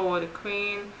 Calculate the power of the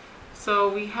crane. So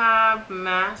we have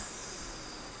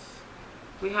mass,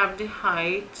 we have the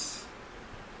height,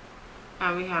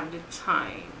 and we have the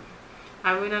time.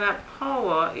 And we know that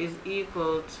power is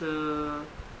equal to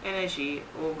energy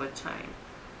over time.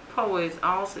 Power is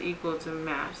also equal to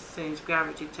mass, since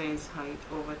gravity times height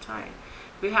over time.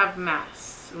 We have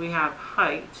mass, we have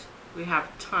height, we have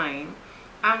time,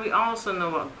 and we also know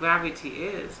what gravity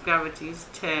is. Gravity is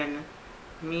 10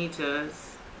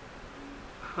 meters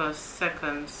per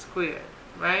second squared,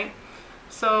 right?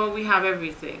 So we have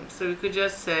everything. So we could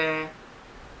just say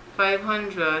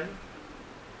 500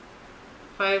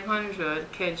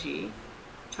 kg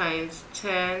times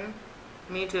 10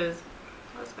 meters,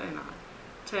 what's going on?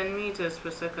 10 meters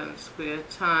per second squared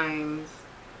times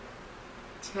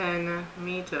 10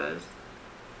 meters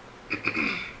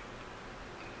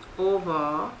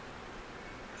over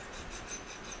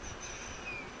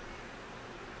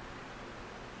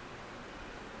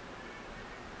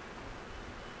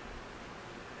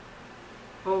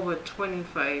over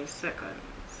 25 seconds.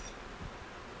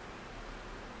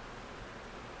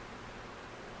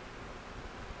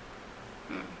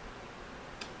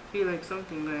 Feel like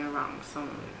something going wrong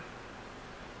somewhere.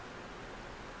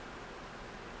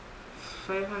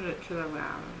 500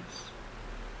 kilograms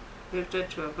lifted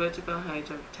to a vertical height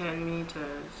of 10 meters.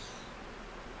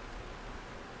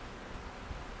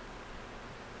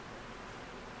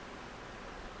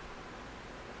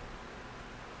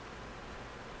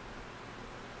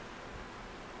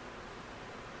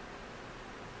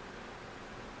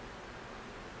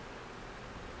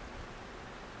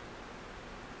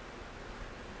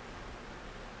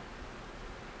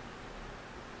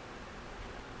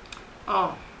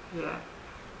 Oh, yeah.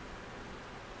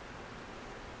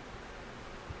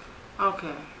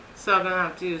 Okay, so I'm gonna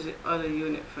have to use the other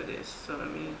unit for this. So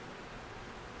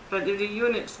but if the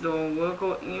units don't work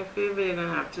out in your favor, you're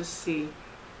gonna have to see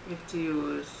you have to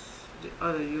use the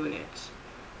other unit.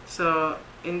 So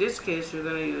in this case we're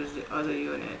going to use the other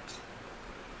unit,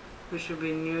 which will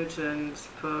be newtons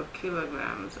per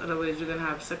kilograms. Otherwise you're going to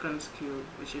have seconds cubed,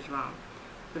 which is wrong.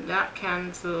 But that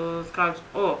cancels.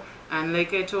 Oh, and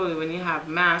like I told you, when you have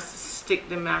mass, stick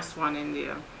the mass one in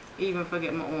there. Even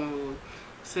forget my own rule.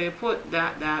 So you put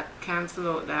that, cancel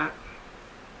out that,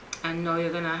 and now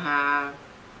you're going to have,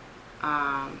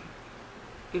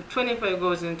 if 25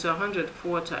 goes into 100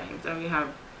 4 times, and we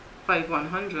have 5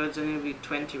 100s, and it'll be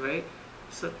 20, right?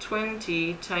 So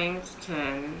 20 times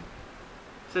 10.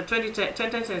 So 10 times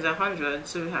 10 is 100.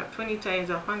 So we have 20 times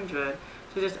 100.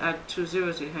 So just add 2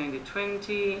 zeros behind it.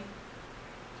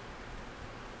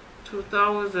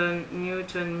 2000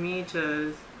 Newton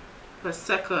meters per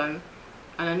second.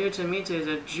 And a Newton meter is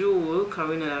a joule, because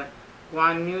we know that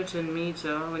 1 Newton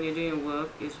meter when you're doing work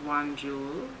is 1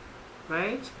 joule,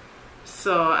 right?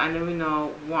 So, and then we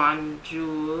know 1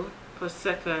 joule per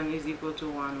second is equal to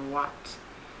 1 watt.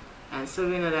 And so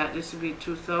we know that this will be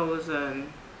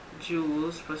 2000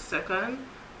 joules per second,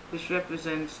 which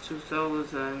represents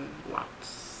 2000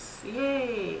 watts.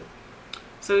 Yay!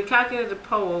 So we calculate the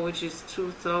power, which is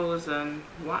 2000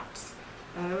 watts.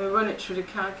 And we run it through the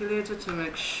calculator to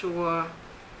make sure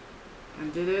I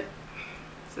did it.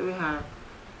 So we have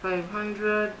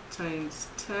 500 times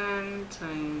 10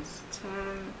 times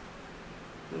 10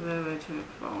 divided by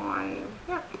 25.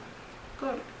 Yep,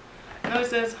 good. Now it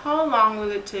says, how long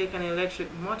will it take an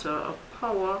electric motor of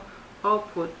power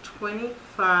output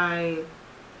 25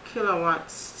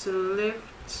 kilowatts to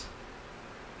lift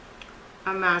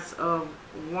a mass of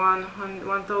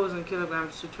 1000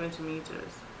 kilograms to 20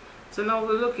 meters? So now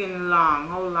we're looking long.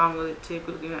 How long will it take?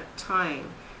 We're looking at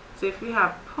time. So if we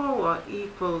have power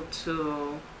equal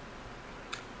to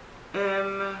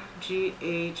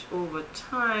mgh over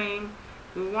time,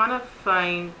 we want to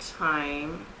find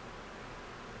time.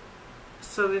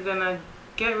 So we're going to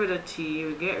get rid of t,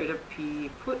 we get rid of p,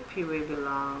 put p where it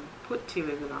belongs, put t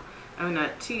where it belongs. And we know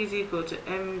that t is equal to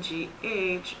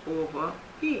mgh over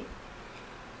p.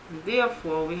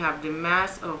 Therefore, we have the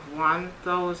mass of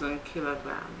 1000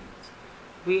 kilograms.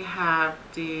 We have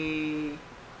the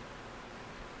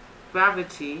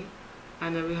gravity,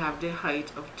 and then we have the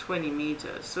height of 20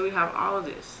 meters. So we have all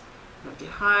this. We have the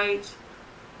height,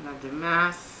 we have the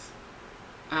mass,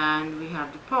 and we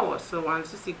have the power. So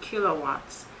once you see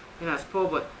kilowatts, it has power,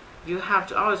 but you have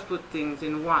to always put things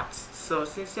in watts. So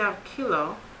since you have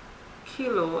kilo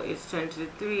is 10 to the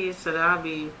 3, so that'll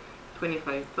be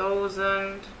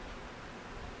 25,000.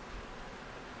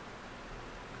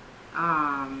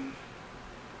 And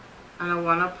I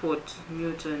want to put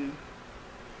Newton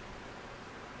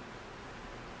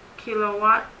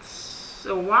kilowatts.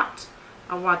 A watt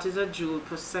is a joule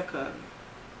per second.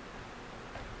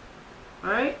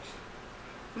 Alright,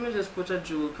 let me just put a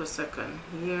joule per second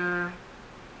here,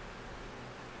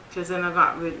 because then I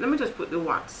got rid, let me just put the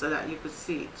watts so that you could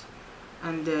see it,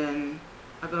 and then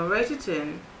I'm going to write it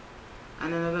in,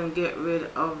 and then I'm going to get rid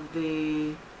of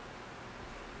the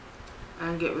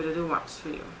watts for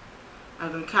you.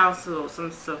 I'm going to cancel out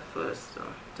some stuff first. So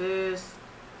this,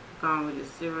 we're going with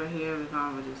this 0 here, we're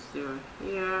going with this 0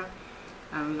 here,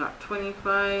 and we got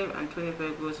 25, and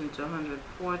 25 goes into 100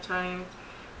 4 times.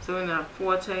 So we have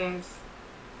 4 times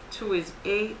 2 is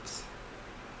 8,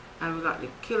 and we got the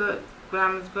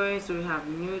kilograms going, so we have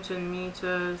Newton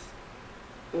meters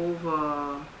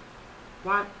over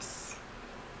watts,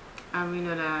 and we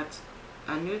know that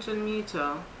a Newton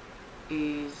meter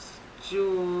is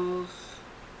joules,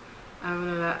 and we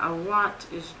know that a watt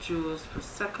is joules per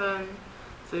second.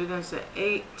 So we're going to say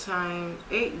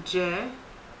 8J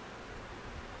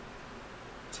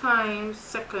times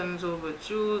seconds over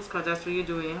joules, because that's what you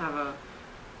do when you have a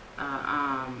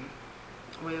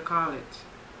what do you call it,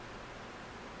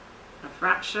 a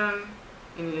fraction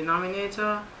in the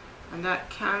denominator, and that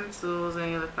cancels,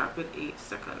 and you're left back with 8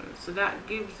 seconds. So that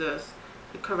gives us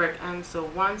the correct answer.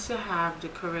 Once you have the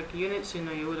correct units, you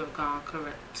know you would have gone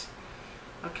correct.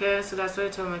 Okay, so that's why I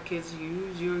tell my kids,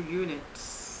 use your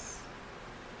units.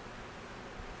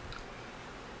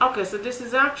 Okay, so this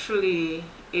is actually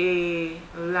a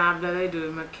lab that I do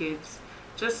with my kids,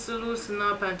 just to loosen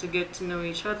up and to get to know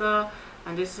each other,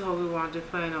 and this is how we want to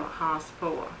find out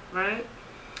horsepower, right?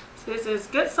 So it says,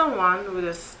 get someone with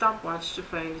a stopwatch to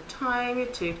find the time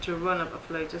it takes to run up a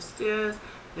flight of stairs,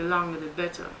 the longer the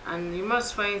better. And you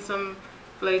must find some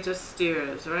flight of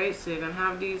stairs, right? So you're going to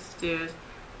have these stairs.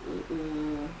 You're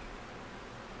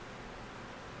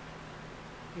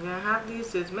going to have these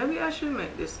stairs. Maybe I should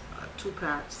make this a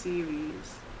 2-part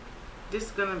series. This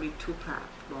is going to be 2-part,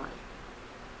 boy,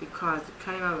 because it's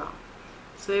kind of long.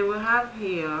 So you will have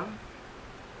here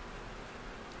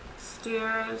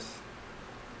stairs,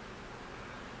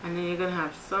 and then you're gonna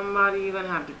have somebody, you're gonna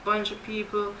have the bunch of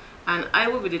people, and I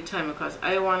will be the timer because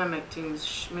I want to make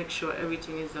things, make sure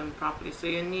everything is done properly. So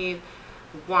you need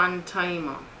one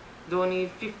timer. Don't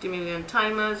need 50 million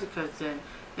timers, because then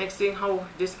next thing, how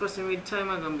this person read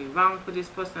timer gonna be wrong for this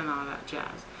person and all that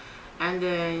jazz. And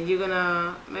then you're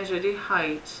gonna measure the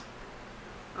height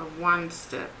of one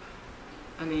step,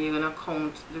 and then you're gonna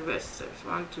count the rest steps.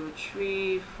 1, 2,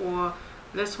 3, 4.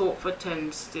 Let's hope for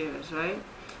 10 stairs, right?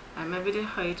 And maybe the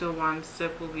height of one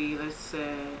step will be, let's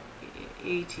say,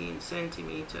 18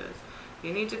 centimeters.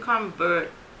 You need to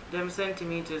convert them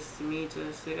centimeters to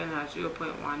meters. So you're gonna have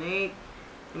 0.18.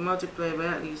 You multiply by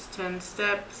at least 10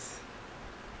 steps,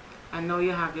 and now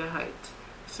you have your height.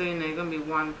 So you know you're gonna be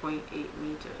 1.8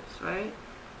 meters, right?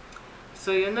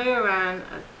 So you know you ran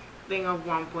a thing of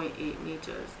 1.8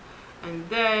 meters, and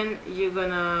then you're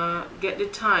gonna get the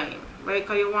time, right?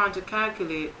 Because you want to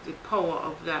calculate the power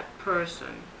of that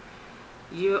person.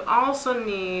 You also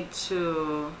need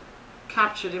to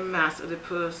capture the mass of the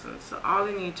person. So all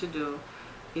you need to do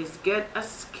is get a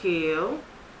scale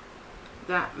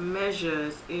that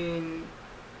measures in,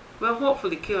 well,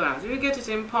 hopefully kilograms. If you get it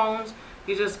in pounds,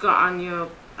 you just go on your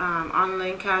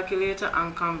online calculator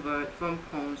and convert from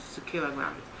pounds to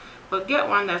kilograms. But get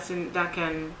one that's in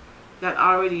that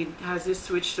already has this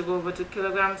switch to go over to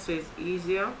kilograms, so it's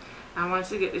easier. And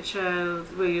once you get the child,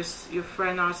 well, your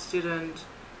friend or student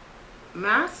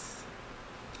mass,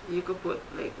 you could put,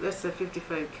 like, let's say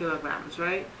 55 kilograms,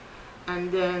 right?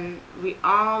 And then we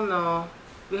all know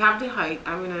we have the height,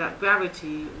 and we know that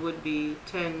gravity would be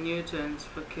 10 newtons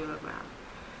per kilogram.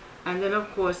 And then of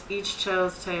course each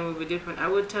child's time will be different. I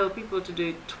would tell people to do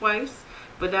it twice,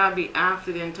 but that would be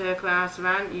after the entire class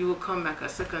ran. You will come back a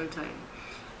second time,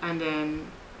 and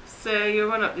then say you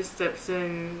run up the steps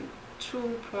in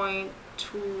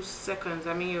 2.2 seconds.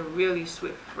 I mean, you're really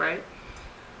swift, right?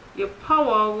 Your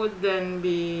power would then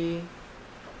be,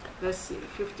 let's see,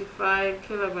 55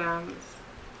 kilograms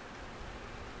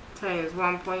times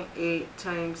 1.8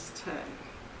 times 10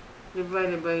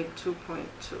 divided by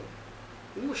 2.2.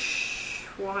 Whoosh,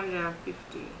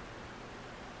 450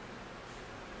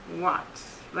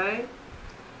 watts, right?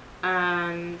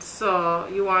 And so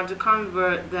you want to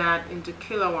convert that into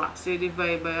kilowatts. So you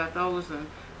divide by 1,000.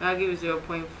 That gives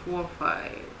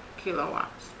 0.45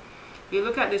 kilowatts. You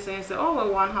look at this and you say, oh, well,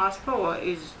 1 horsepower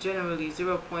is generally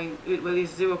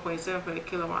 0.75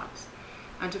 kilowatts.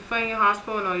 And to find your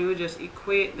horsepower now, you would just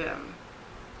equate them.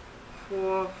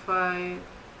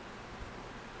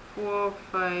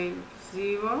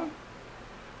 450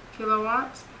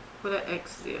 kilowatts, put an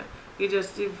X there. You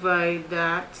just divide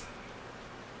that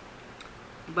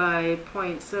by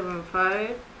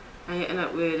 0.75, and you end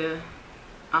up with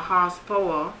a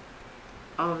horsepower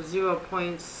of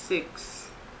 0.6,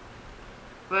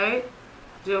 right?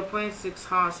 0.6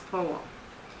 horsepower.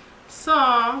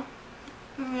 So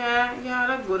yeah, you had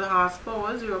a good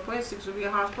horsepower. 0.6 would be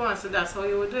a horsepower, so that's how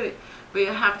you would do it. But you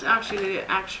have to actually do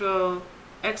the actual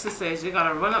exercise. You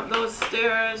gotta run up those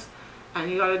stairs,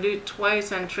 and you gotta do it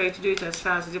twice and try to do it as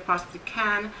fast as you possibly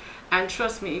can. And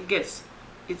trust me, it gets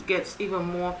even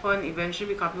more fun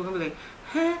eventually, because people are gonna be like,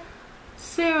 huh,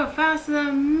 Sarah faster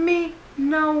than me?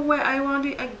 No way, I want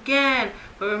it again.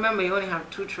 But remember, you only have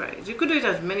 2 tries. You could do it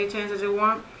as many times as you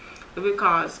want,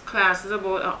 because class is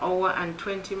about 1 hour and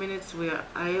 20 minutes where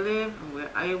I live and where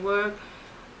I work.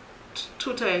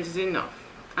 2 times is enough.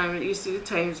 I mean, you see the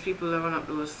times people run up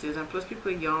those stairs, and plus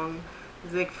people are young.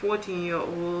 It's like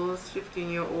 14-year-olds,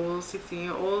 15-year-olds,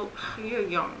 16-year-olds. You're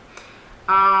young.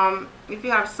 If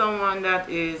you have someone that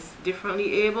is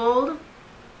differently abled,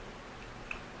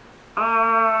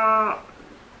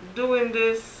 doing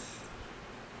this,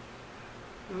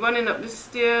 running up the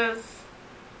stairs,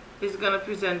 is going to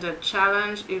present a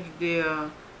challenge if they're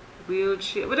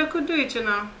wheelchair. But they could do it, you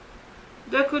know.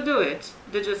 They could do it.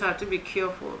 They just have to be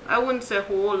careful. I wouldn't say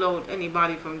hold out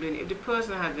anybody from doing it. If the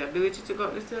person has the ability to go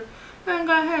up the stairs, then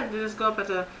go ahead. They just go up at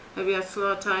maybe a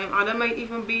slow time, or they might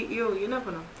even beat you. You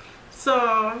never know. So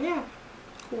yeah,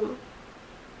 cool.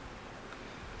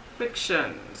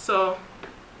 Friction. So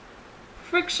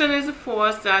friction is a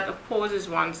force that opposes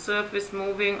one surface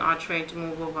moving or trying to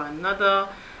move over another,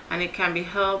 and it can be a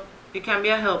help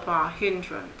or a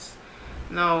hindrance.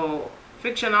 Now,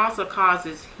 friction also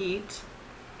causes heat.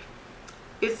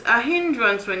 It's a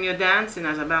hindrance when you're dancing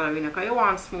as a ballerina, because you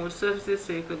want smooth surfaces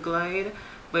so you could glide,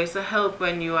 but it's a help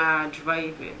when you are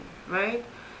driving, right?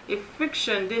 If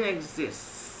friction didn't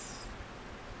exist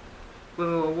when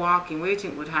we were walking, what do you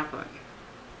think would happen?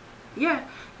 Yeah,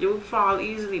 you would fall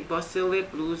easily, bust your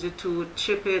lip, lose your tooth,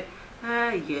 chip it,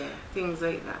 yeah, things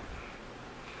like that.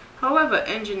 However,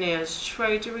 engineers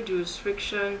try to reduce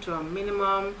friction to a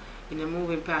minimum in the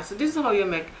moving parts. So this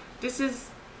is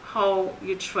how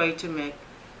you try to make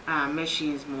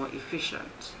machines more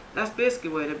efficient. That's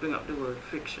basically why they bring up the word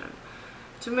friction.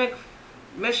 To make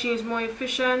machines more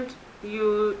efficient,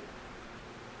 you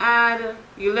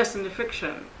lessen the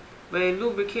friction by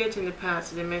lubricating the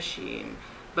parts of the machine,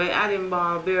 by adding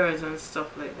ball bearings and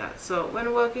stuff like that. So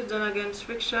when work is done against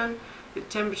friction, the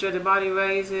temperature of the body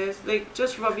rises. Like,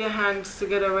 just rub your hands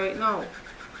together right now.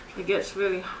 It gets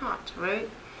really hot, right?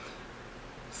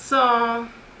 So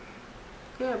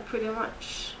yeah, pretty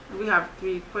much. We have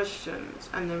 3 questions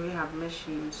and then we have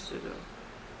machines to do.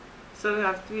 So we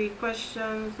have 3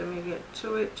 questions. Let me get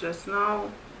to it just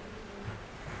now.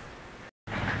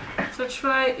 So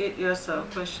try it yourself.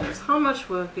 Questions. How much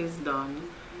work is done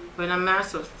when a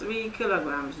mass of 3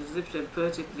 kilograms is lifted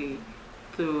vertically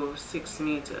through 6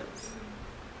 meters?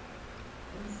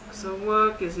 So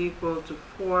work is equal to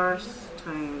force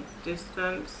times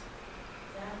distance.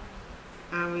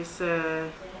 And we say,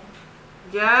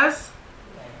 yes?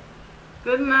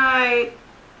 Good night.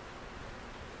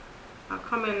 I'll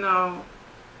come in now.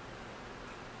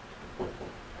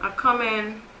 I'll come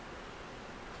in.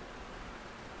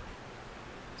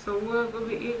 So work will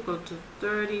be equal to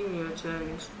 30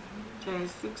 newtons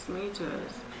times 6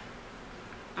 meters.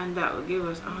 And that will give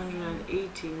us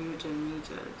 180 newton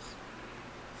meters.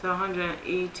 So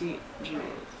 180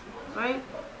 joules, right?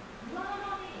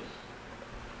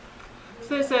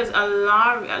 So it says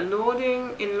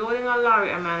loading a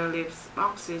lorry, a man lifts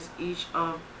boxes each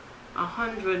of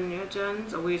 100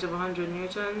 newtons, a weight of 100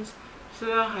 newtons,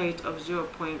 to a height of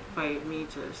 0.5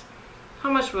 meters. How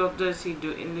much work does he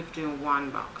do in lifting 1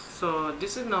 box? So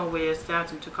this is now where you're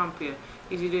starting to compare.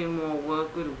 Is he doing more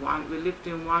work with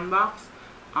lifting 1 box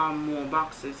or more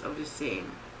boxes of the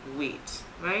same weight,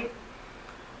 right?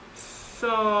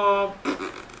 So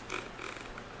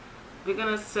we're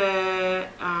gonna say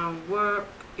work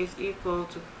is equal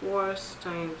to force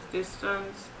times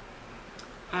distance,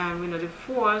 and we know the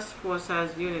force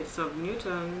has units of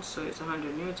newtons, so it's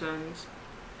 100 newtons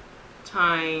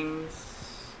times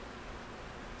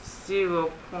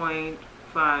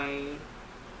 0.5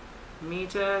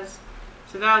 meters,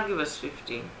 so that'll give us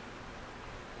 50,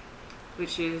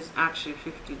 which is actually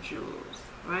 50 joules,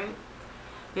 right?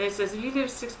 Then it says if he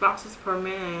lifts 6 boxes per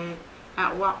minute,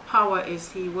 at what power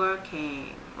is he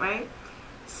working, right?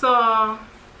 So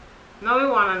now we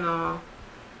want to know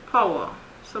power.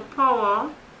 So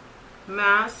power,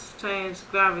 mass times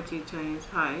gravity times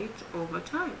height over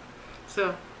time.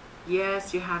 So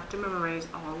yes, you have to memorize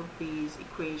all of these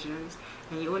equations,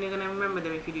 and you're only going to remember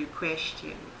them if you do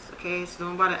questions, okay? So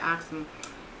don't bother asking,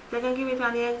 they're going to give it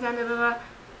on the exam, blah, blah, blah.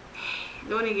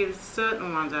 They only give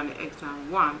certain ones on the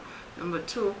exam, 1. Number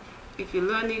 2, if you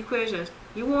learn the equations,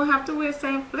 you won't have to waste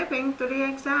time flipping through the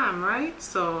exam, right?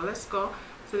 So let's go.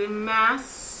 So the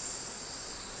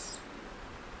mass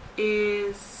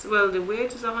is, well, the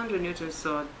weight is 100 newtons,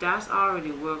 so that's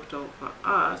already worked out for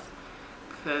us,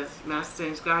 because mass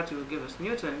times gravity will give us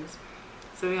newtons.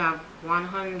 So we have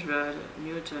 100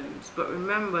 newtons, but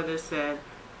remember they said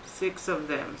 6 of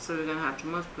them, so we're going to have to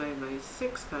multiply by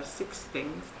 6, because 6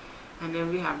 things. And then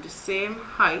we have the same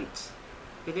height.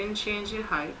 They didn't change the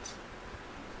height,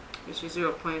 which is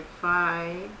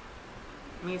 0.5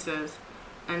 meters.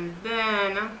 And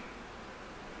then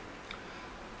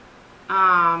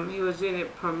he was doing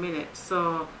it per minute,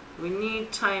 so we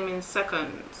need time in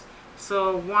seconds.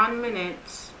 So 1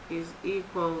 minute is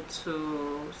equal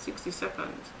to 60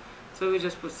 seconds. So we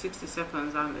just put 60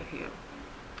 seconds under here.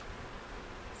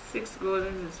 6 goes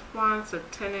into this 1, so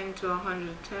 10 into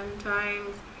 110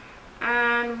 times.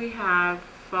 And we have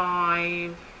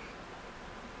 5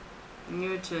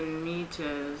 Newton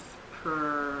meters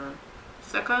per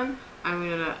second. And we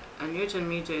know that a Newton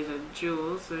meter is a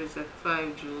joule, so it's a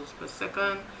 5 joules per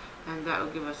second. And that will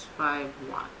give us 5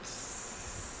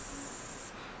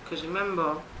 watts. Because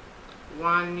remember,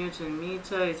 1 Newton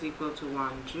meter is equal to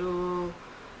 1 joule.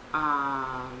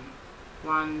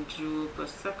 1 joule per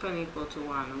second equal to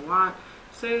 1 watt.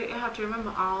 So you have to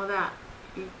remember all that.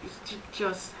 You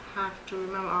just have to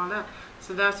remember all that.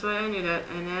 So that's why I knew that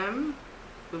Nm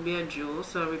would be a joule,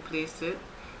 so I replaced it.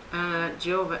 And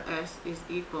J over S is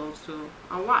equal to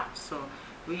a watt. So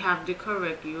we have the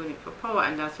correct unit for power,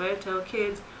 and that's why I tell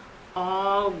kids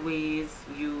always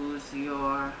use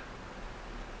your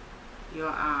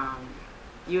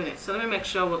units. So let me make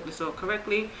sure I work this out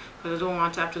correctly, because I don't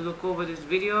want to have to look over this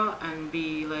video and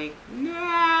be like, no,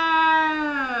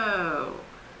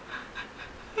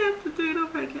 I have to do it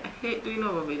over again. I hate doing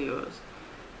over videos.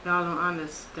 Y'all don't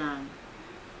understand,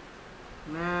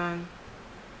 man.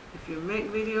 If you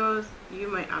make videos, you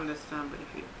might understand, but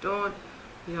if you don't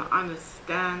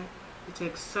understand. It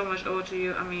takes so much out of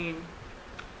you. I mean,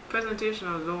 presentation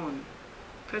alone,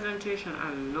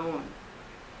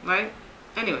 right?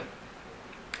 Anyway,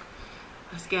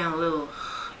 I was getting a little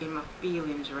in my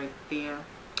feelings right there,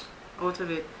 out of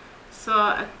it. So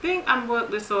I think I'm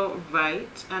working this out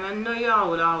right, and I know y'all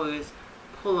would always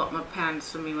pull up my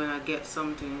pants for me when I get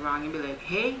something wrong and be like,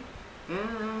 hey,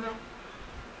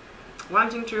 one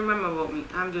thing to remember about me,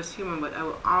 I'm just human, but I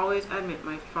will always admit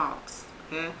my faults.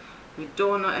 Okay, we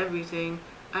don't know everything.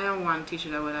 I am one teacher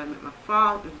that would admit my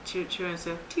fault. The teacher and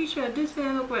say, teacher, this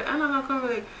ain't look right. I'm not gonna come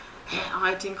like, hey,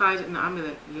 I think I didn't. I'm be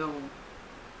like, yo,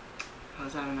 I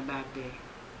was having a bad day.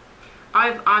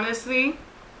 I've honestly,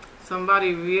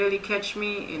 somebody really catch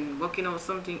me in working out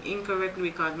something incorrectly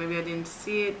because maybe I didn't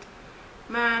see it.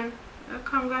 Man, I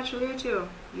congratulate you.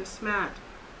 You're smart.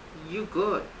 You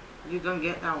good. You're gonna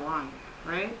get that one,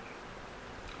 right?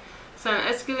 So an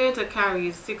escalator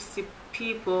carries 60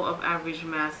 people of average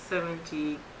mass,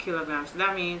 70 kilograms. So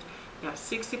that means you have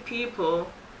 60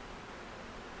 people.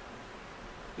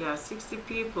 You have 60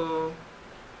 people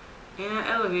in an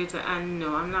elevator, and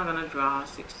no, I'm not gonna draw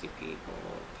 60 people.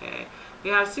 Okay,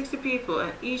 we have 60 people,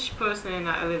 and each person in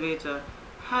that elevator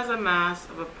has a mass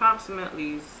of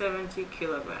approximately 70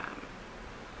 kilograms.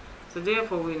 So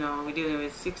therefore, we know we're dealing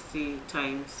with 60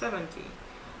 times 70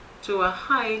 to a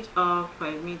height of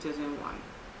 5 meters in 1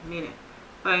 minute.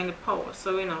 Find the power.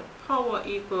 So we know power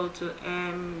equal to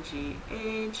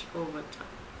mgh over time.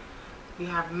 We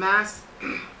have mass.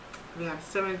 We have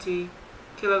 70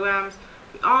 kilograms.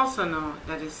 We also know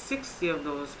that is 60 of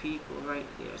those people right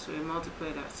there. So we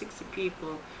multiply that 60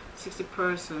 people, 60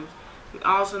 persons. We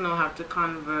also know how to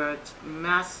convert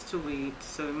mass to weight.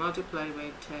 So we multiply by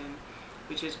 10,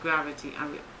 which is gravity,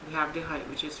 and we have the height,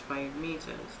 which is 5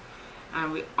 meters.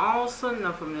 And we also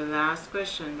know from the last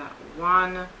question that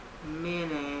 1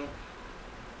 minute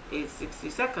is 60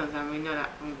 seconds, and we know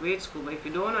that from grade school. But if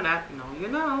you don't know that, now you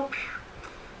know.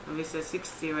 And we say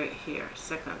 60 right here,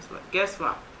 seconds. But guess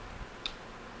what?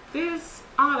 This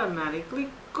automatically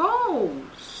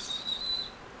goes.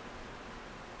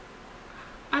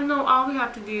 And now all we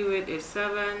have to deal with is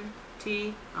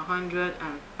 70, 100,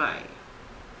 and 5.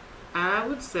 And I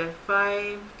would say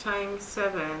 5 times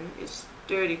 7 is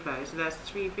 35, so that's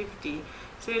 350.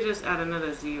 So you just add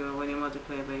another 0 when you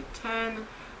multiply by 10,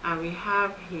 and we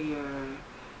have here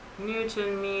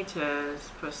Newton meters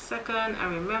per second.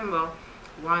 And remember,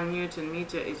 1 Newton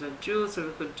meter is a joule, so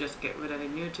we could just get rid of the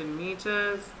Newton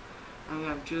meters, and we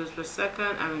have joules per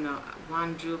second, and we know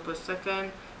 1 joule per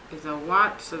second is a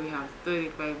watt, so we have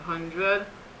 3,500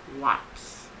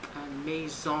 watts.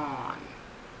 Amazing.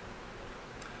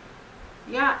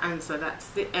 Yeah, and so that's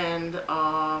the end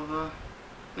of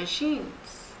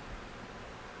machines.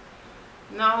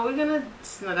 Now we're gonna,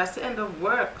 no, that's the end of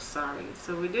work, sorry.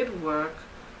 So we did work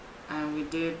and we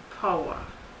did power.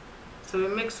 So we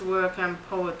mix work and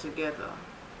power together,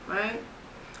 right?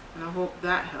 And I hope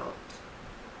that helped.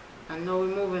 And now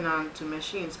we're moving on to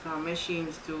machines, because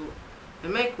machines they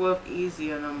make work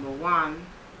easier, number one.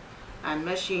 And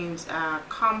machines are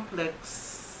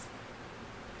complex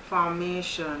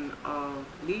formation of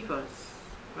levers,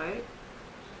 right?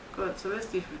 Good, so let's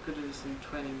see if we could do this in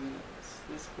 20 minutes.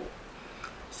 Let's hope.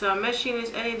 So a machine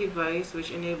is any device which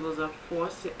enables a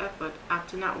force, the effort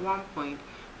acting at one point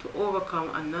to overcome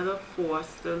another force,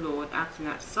 the load acting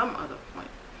at some other point.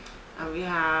 And we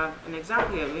have an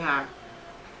example here. We have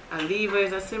a lever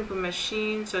is a simple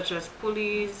machine such as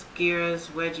pulleys,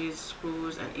 gears, wedges,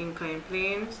 screws, and inclined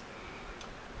planes.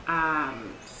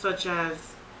 Such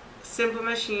simple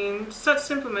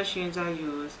machines are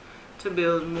used to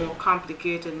build more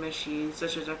complicated machines,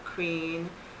 such as a crane,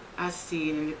 as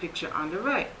seen in the picture on the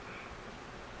right.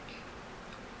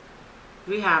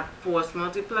 We have force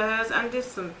multipliers and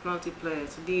distance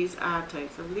multipliers. These are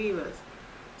types of levers.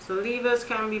 So levers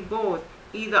can be both,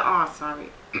 either or, sorry.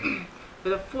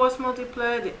 With a force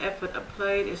multiplier, the effort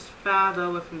applied is farther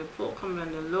away from the fulcrum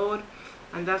than the load,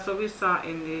 and that's what we saw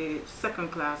in the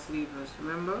second class levers,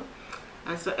 remember?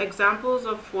 And so examples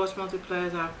of force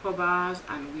multipliers are crowbars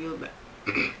and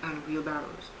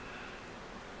wheelbarrows.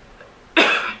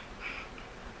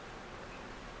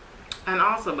 And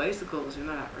also bicycles, you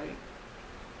know that, right?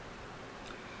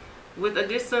 With a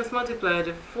distance multiplier,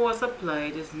 the force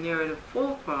applied is nearer the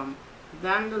fulcrum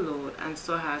than the load, and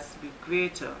so has to be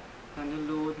greater than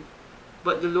the load,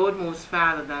 but the load moves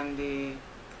farther than the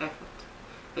effort.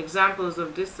 Examples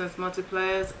of distance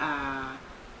multipliers are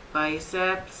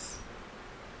biceps,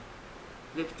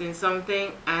 lifting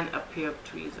something, and a pair of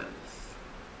tweezers.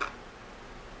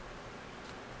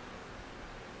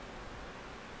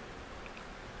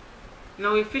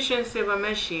 Now, efficiency of a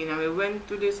machine, and we went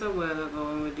through this a while ago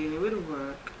when we're dealing with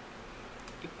work.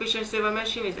 Efficiency of a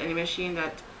machine is any machine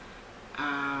that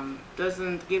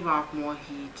doesn't give off more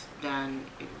heat than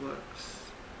it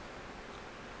works.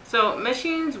 So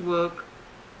machines work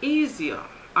easier,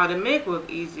 or they make work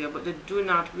easier, but they do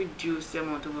not reduce the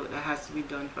amount of work that has to be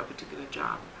done for a particular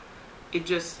job. It's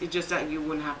just that you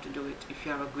wouldn't have to do it. If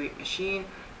you have a great machine,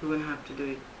 you wouldn't have to do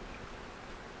it.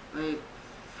 Like,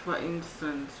 for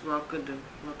instance, what could do?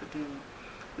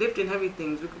 Lifting heavy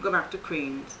things. We could go back to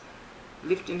cranes.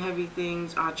 Lifting heavy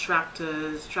things, or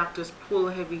tractors. Tractors pull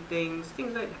heavy things,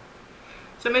 things like that.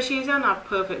 So machines are not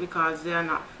perfect because they are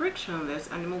not frictionless,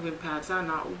 and the moving parts are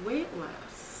not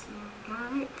weightless.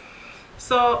 Alright?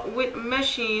 So with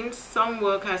machines, some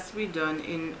work has to be done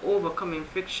in overcoming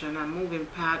friction and moving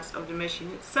parts of the machine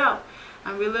itself.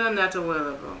 And we learned that a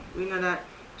while ago. We know that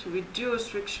to reduce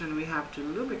friction, we have to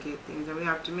lubricate things, and we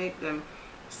have to make them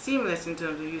seamless in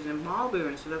terms of using ball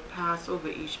bearings so they pass over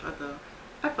each other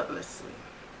effortlessly.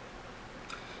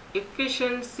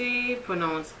 Efficiency,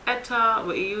 pronounced eta,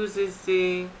 where it uses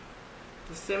the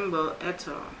symbol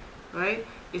eta, right,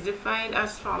 is defined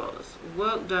as follows: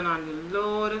 work done on the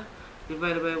load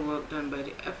divided by work done by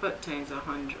the effort times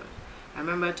 100. I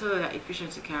remember I told you that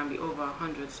efficiency can be over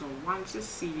 100, so once you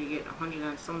see you get 100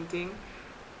 and something,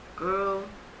 girl,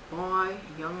 boy,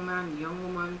 young man, young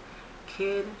woman,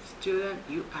 kid, student,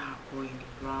 you are going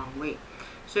the wrong way.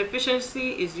 So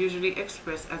efficiency is usually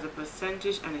expressed as a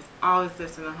percentage, and it's always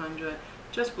less than 100.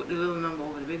 Just put the little number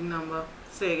over the big number,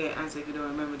 so you get answer if you don't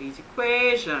remember these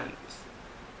equations.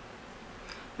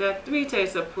 There are three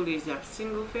types of pulleys. You have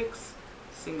single fix,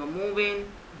 single moving,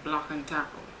 block and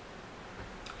tackle.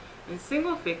 In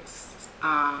single fix,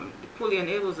 the pulley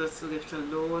enables us to lift a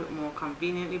load more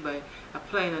conveniently by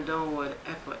applying a downward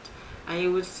effort. And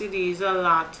you would see these a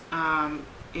lot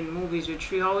in movies with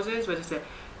tree houses, where they say,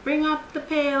 bring up the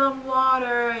pail of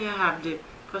water, and you have the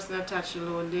person attach the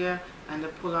load there, and they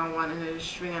pull on one end of the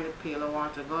string, and the pail of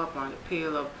water go up on the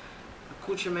pail of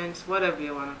accoutrements, whatever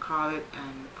you want to call it,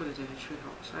 and put it in the tree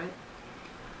house,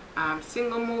 right?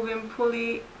 Single moving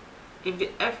pulley, if the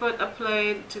effort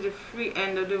applied to the free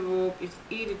end of the rope is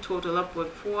E, the total upward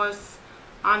force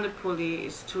on the pulley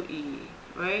is 2E,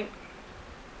 right?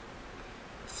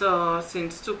 So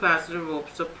since two parts of the rope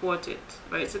support it,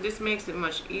 right? So this makes it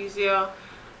much easier.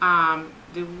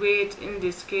 The weight in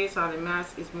this case, or the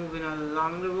mass, is moving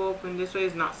along the rope in this way.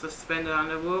 It's not suspended on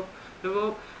the rope,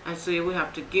 and so you will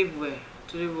have to give way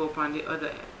to the rope on the other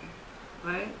end,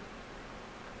 right?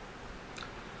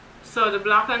 So the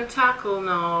block and tackle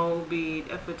now will be,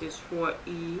 the effort is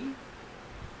 4E,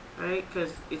 right?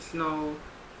 Because it's now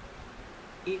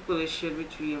equally shared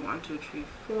between 1, 2, 3,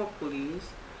 4 pulleys,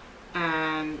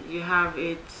 and you have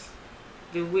it.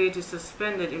 The weight is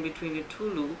suspended in between the two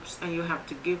loops, and you have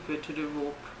to give it to the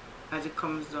rope as it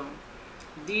comes down.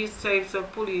 These types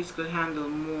of pulleys could handle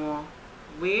more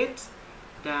weight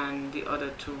than the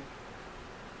other two,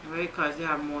 right? Because they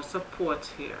have more support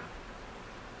here.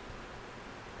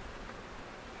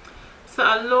 So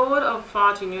a load of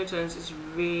 40 newtons is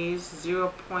raised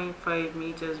 0.5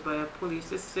 meters by a pulley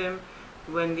system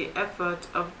when the effort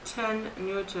of 10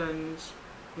 newtons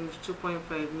moves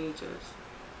 2.5 meters.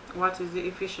 What is the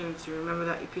efficiency? Remember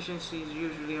that efficiency is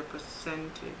usually a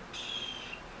percentage.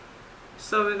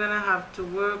 So we're going to have to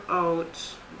work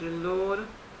out the load,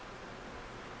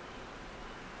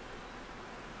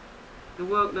 the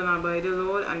work done by the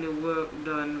load, and the work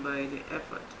done by the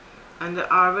effort. And they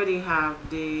already have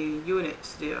the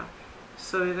units there.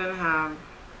 So we're going to have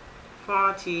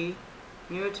 40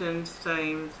 newtons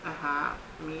times a half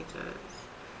meters.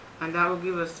 And that will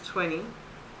give us 20.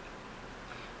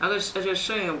 I'll just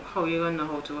show you how you're going to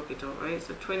know how to work it out, right?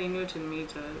 So 20 newton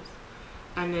meters.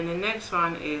 And then the next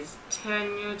one is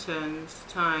 10 newtons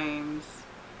times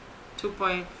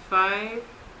 2.5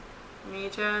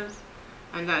 meters.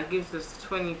 And that gives us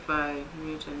 25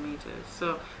 newton meters.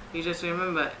 So you just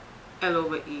remember L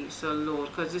over E, so load,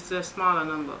 because it's a smaller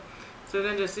number. So we're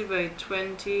going to just divide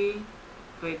 20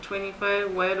 by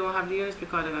 25. Why I don't have the units?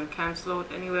 Because they're going to cancel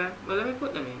out anywhere. Well, let me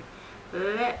put them in.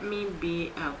 Let me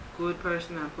be a good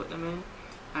person and put them in,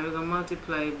 and we're going to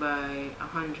multiply by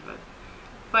 100.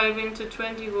 5 into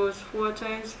 20 goes 4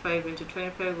 times, 5 into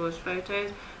 25 goes 5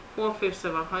 times. 4/5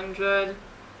 of 100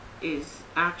 is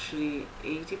actually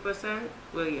 80%.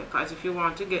 Well, yeah, because if you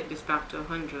want to get this back to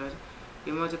 100,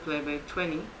 you multiply by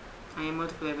 20, and you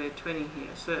multiply by 20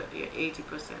 here, so you're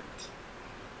 80%,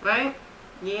 right?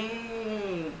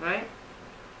 Yay, right?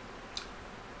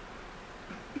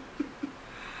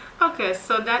 Okay,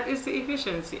 so that is the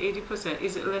efficiency, 80%.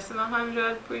 Is it less than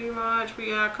 100? Pretty much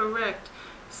we are correct.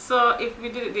 So if we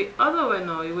did it the other way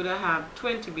now, you would have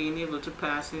 20 being able to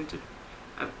pass into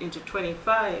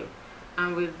 25,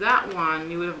 and with that one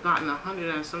you would have gotten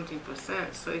 100 and something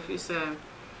percent. So if you say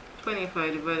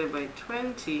 25 divided by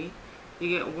 20, you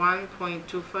get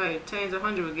 1.25 times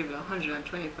 100 will give you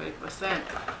 125%.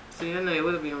 So you know it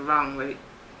would have been wrong right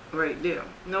there.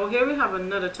 Now here we have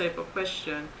another type of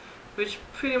question, which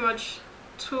pretty much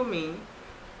to me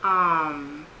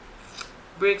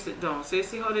breaks it down. So you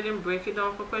see how they didn't break it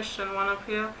down for question 1 up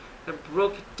here? They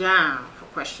broke it down for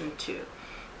question 2.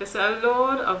 They say a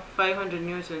load of 500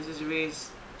 newtons is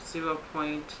raised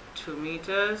 0.2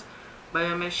 meters by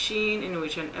a machine in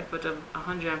which an effort of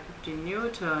 150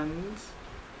 newtons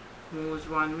moves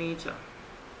 1 meter.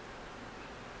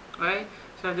 Right?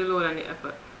 So I have the load and the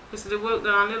effort. So the work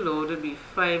done on the load would be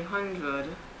 500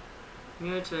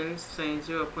 newtons times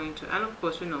 0.2, and of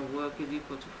course we know work is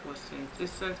equal to force times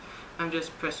distance. I'm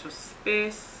just press for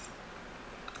space,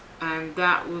 and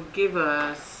that will give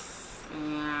us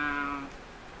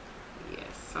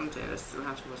yes, something that still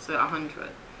have to go, so 100.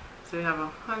 So we have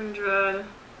 100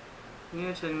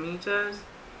 Newton meters,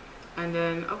 and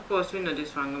then of course we know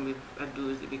this one going to be a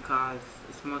doozy because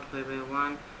it's multiplied by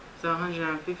 1, so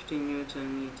 150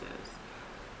 Newton meters.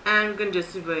 And we can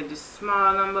just divide the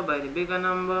small number by the bigger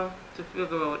number to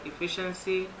figure out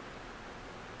efficiency.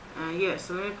 Yes,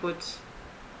 so let me put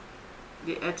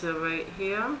the eta right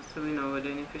here so we know we're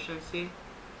doing efficiency.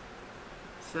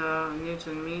 So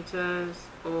Newton meters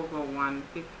over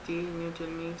 150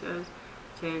 Newton meters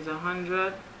times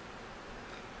 100,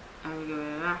 and we get rid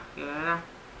of that,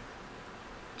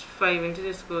 5 into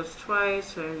this goes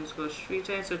twice, 5 into this goes 3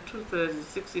 times, so 2/3 is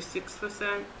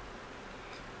 66%.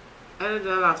 I did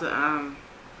a lot of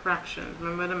fractions.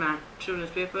 Remember the math children's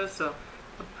papers? So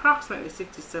approximately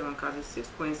 67, because it's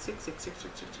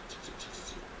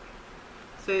 6.66666.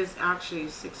 So it's actually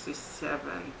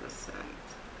 67%.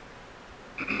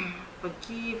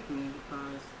 Forgive me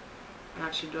because I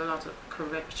actually do a lot of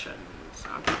corrections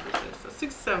on papers. So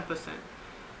 67%.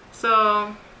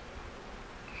 So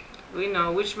we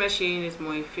know which machine is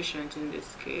more efficient in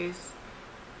this case.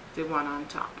 The one on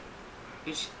top,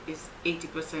 which is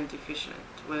 80% efficient.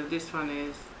 Well, this one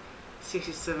is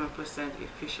 67%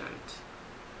 efficient.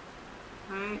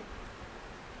 Right?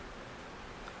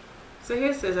 So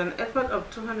here it says an effort of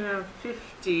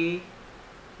 250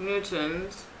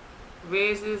 newtons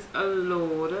raises a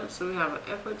load. So we have an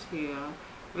effort here,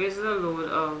 raises a load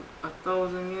of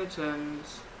 1,000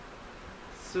 newtons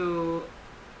through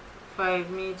 5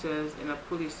 meters in a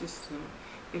pulley system.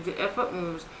 If the effort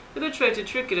moves, they try to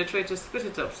trick it, they try to split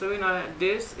it up. So we know that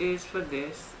this is for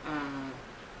this and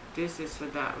this is for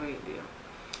that right there.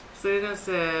 So we're going to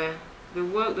say the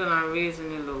work done on raising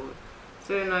the load.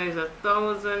 So we know it's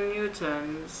 1,000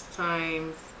 newtons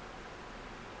times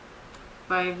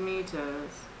 5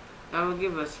 meters. That will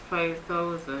give us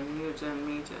 5,000 Newton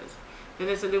meters. Then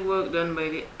it's the work done by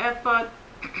the effort.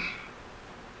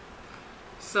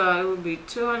 So it would be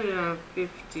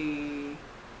 250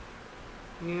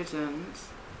 newtons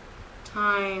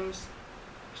times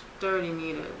 30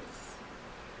 meters,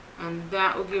 and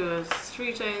that will give us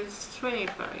 3 times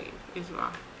 25 is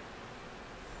what?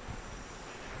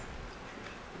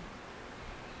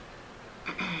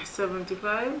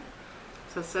 75.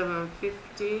 So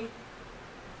 750,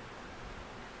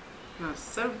 no,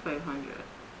 7,500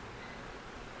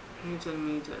 Newton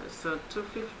meters. So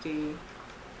 250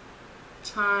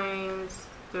 times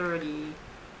 30,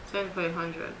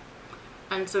 10,500.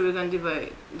 And so we're going to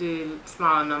divide the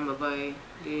smaller number by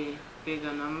the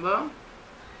bigger number.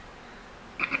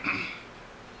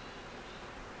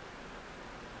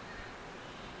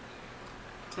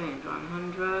 Times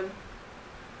 100.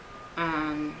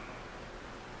 And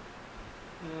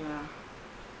yeah,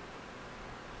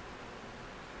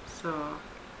 so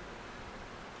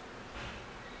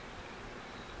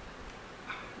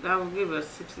that will give us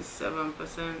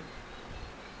 67%.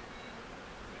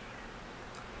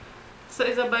 So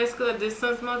is a bicycle a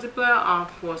distance multiplier or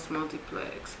force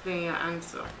multiplier? Explain your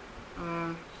answer.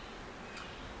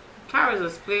 Carries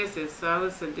us places, so I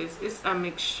would say this is a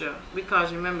mixture,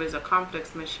 because remember it's a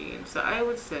complex machine. So I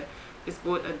would say it's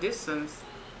both a distance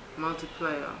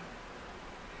multiplier.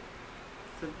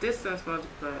 So distance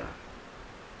multiplier.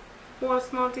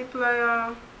 Force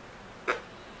multiplier.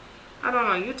 I don't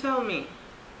know, you tell me.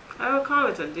 I will call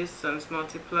it a distance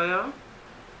multiplier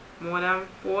more than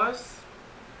force,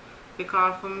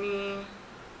 because for me,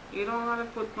 you don't want to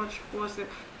put much force in.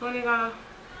 You only gotta,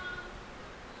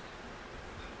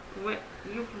 when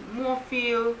you more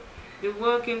feel the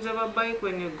workings of a bike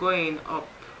when you're going up,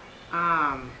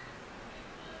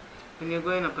 when you're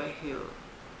going up a hill.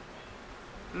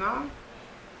 No?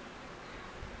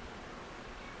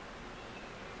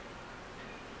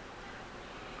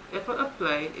 effort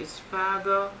applied is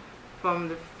farther from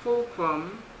the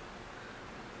fulcrum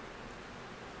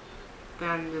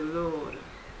than the load.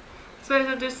 So it's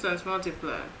a distance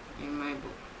multiplier in my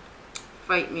book.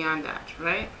 Fight me on that,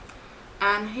 right?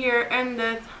 And here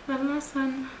endeth the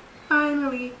lesson.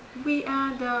 Finally, we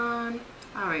are done.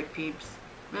 Alright, peeps.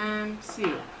 Man, see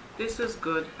you. This was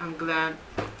good. I'm glad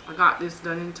I got this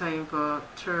done in time for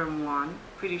term 1.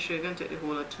 Pretty sure you're going to take the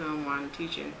whole of term 1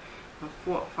 teaching my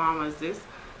 4th farmers this.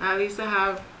 And at least I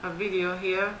have a video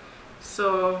here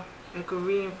so I could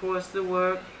reinforce the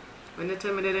work. When they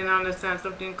tell me they didn't understand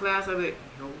something in class, I'll be like,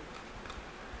 yo,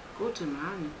 go to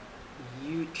my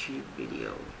YouTube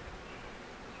video.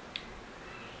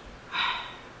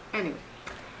 Anyway,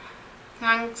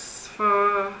 thanks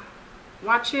for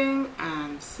watching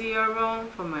and see you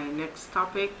around for my next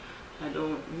topic. I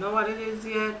don't know what it is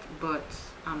yet, but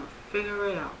I'm gonna figure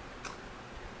it out.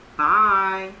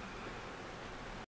 Bye.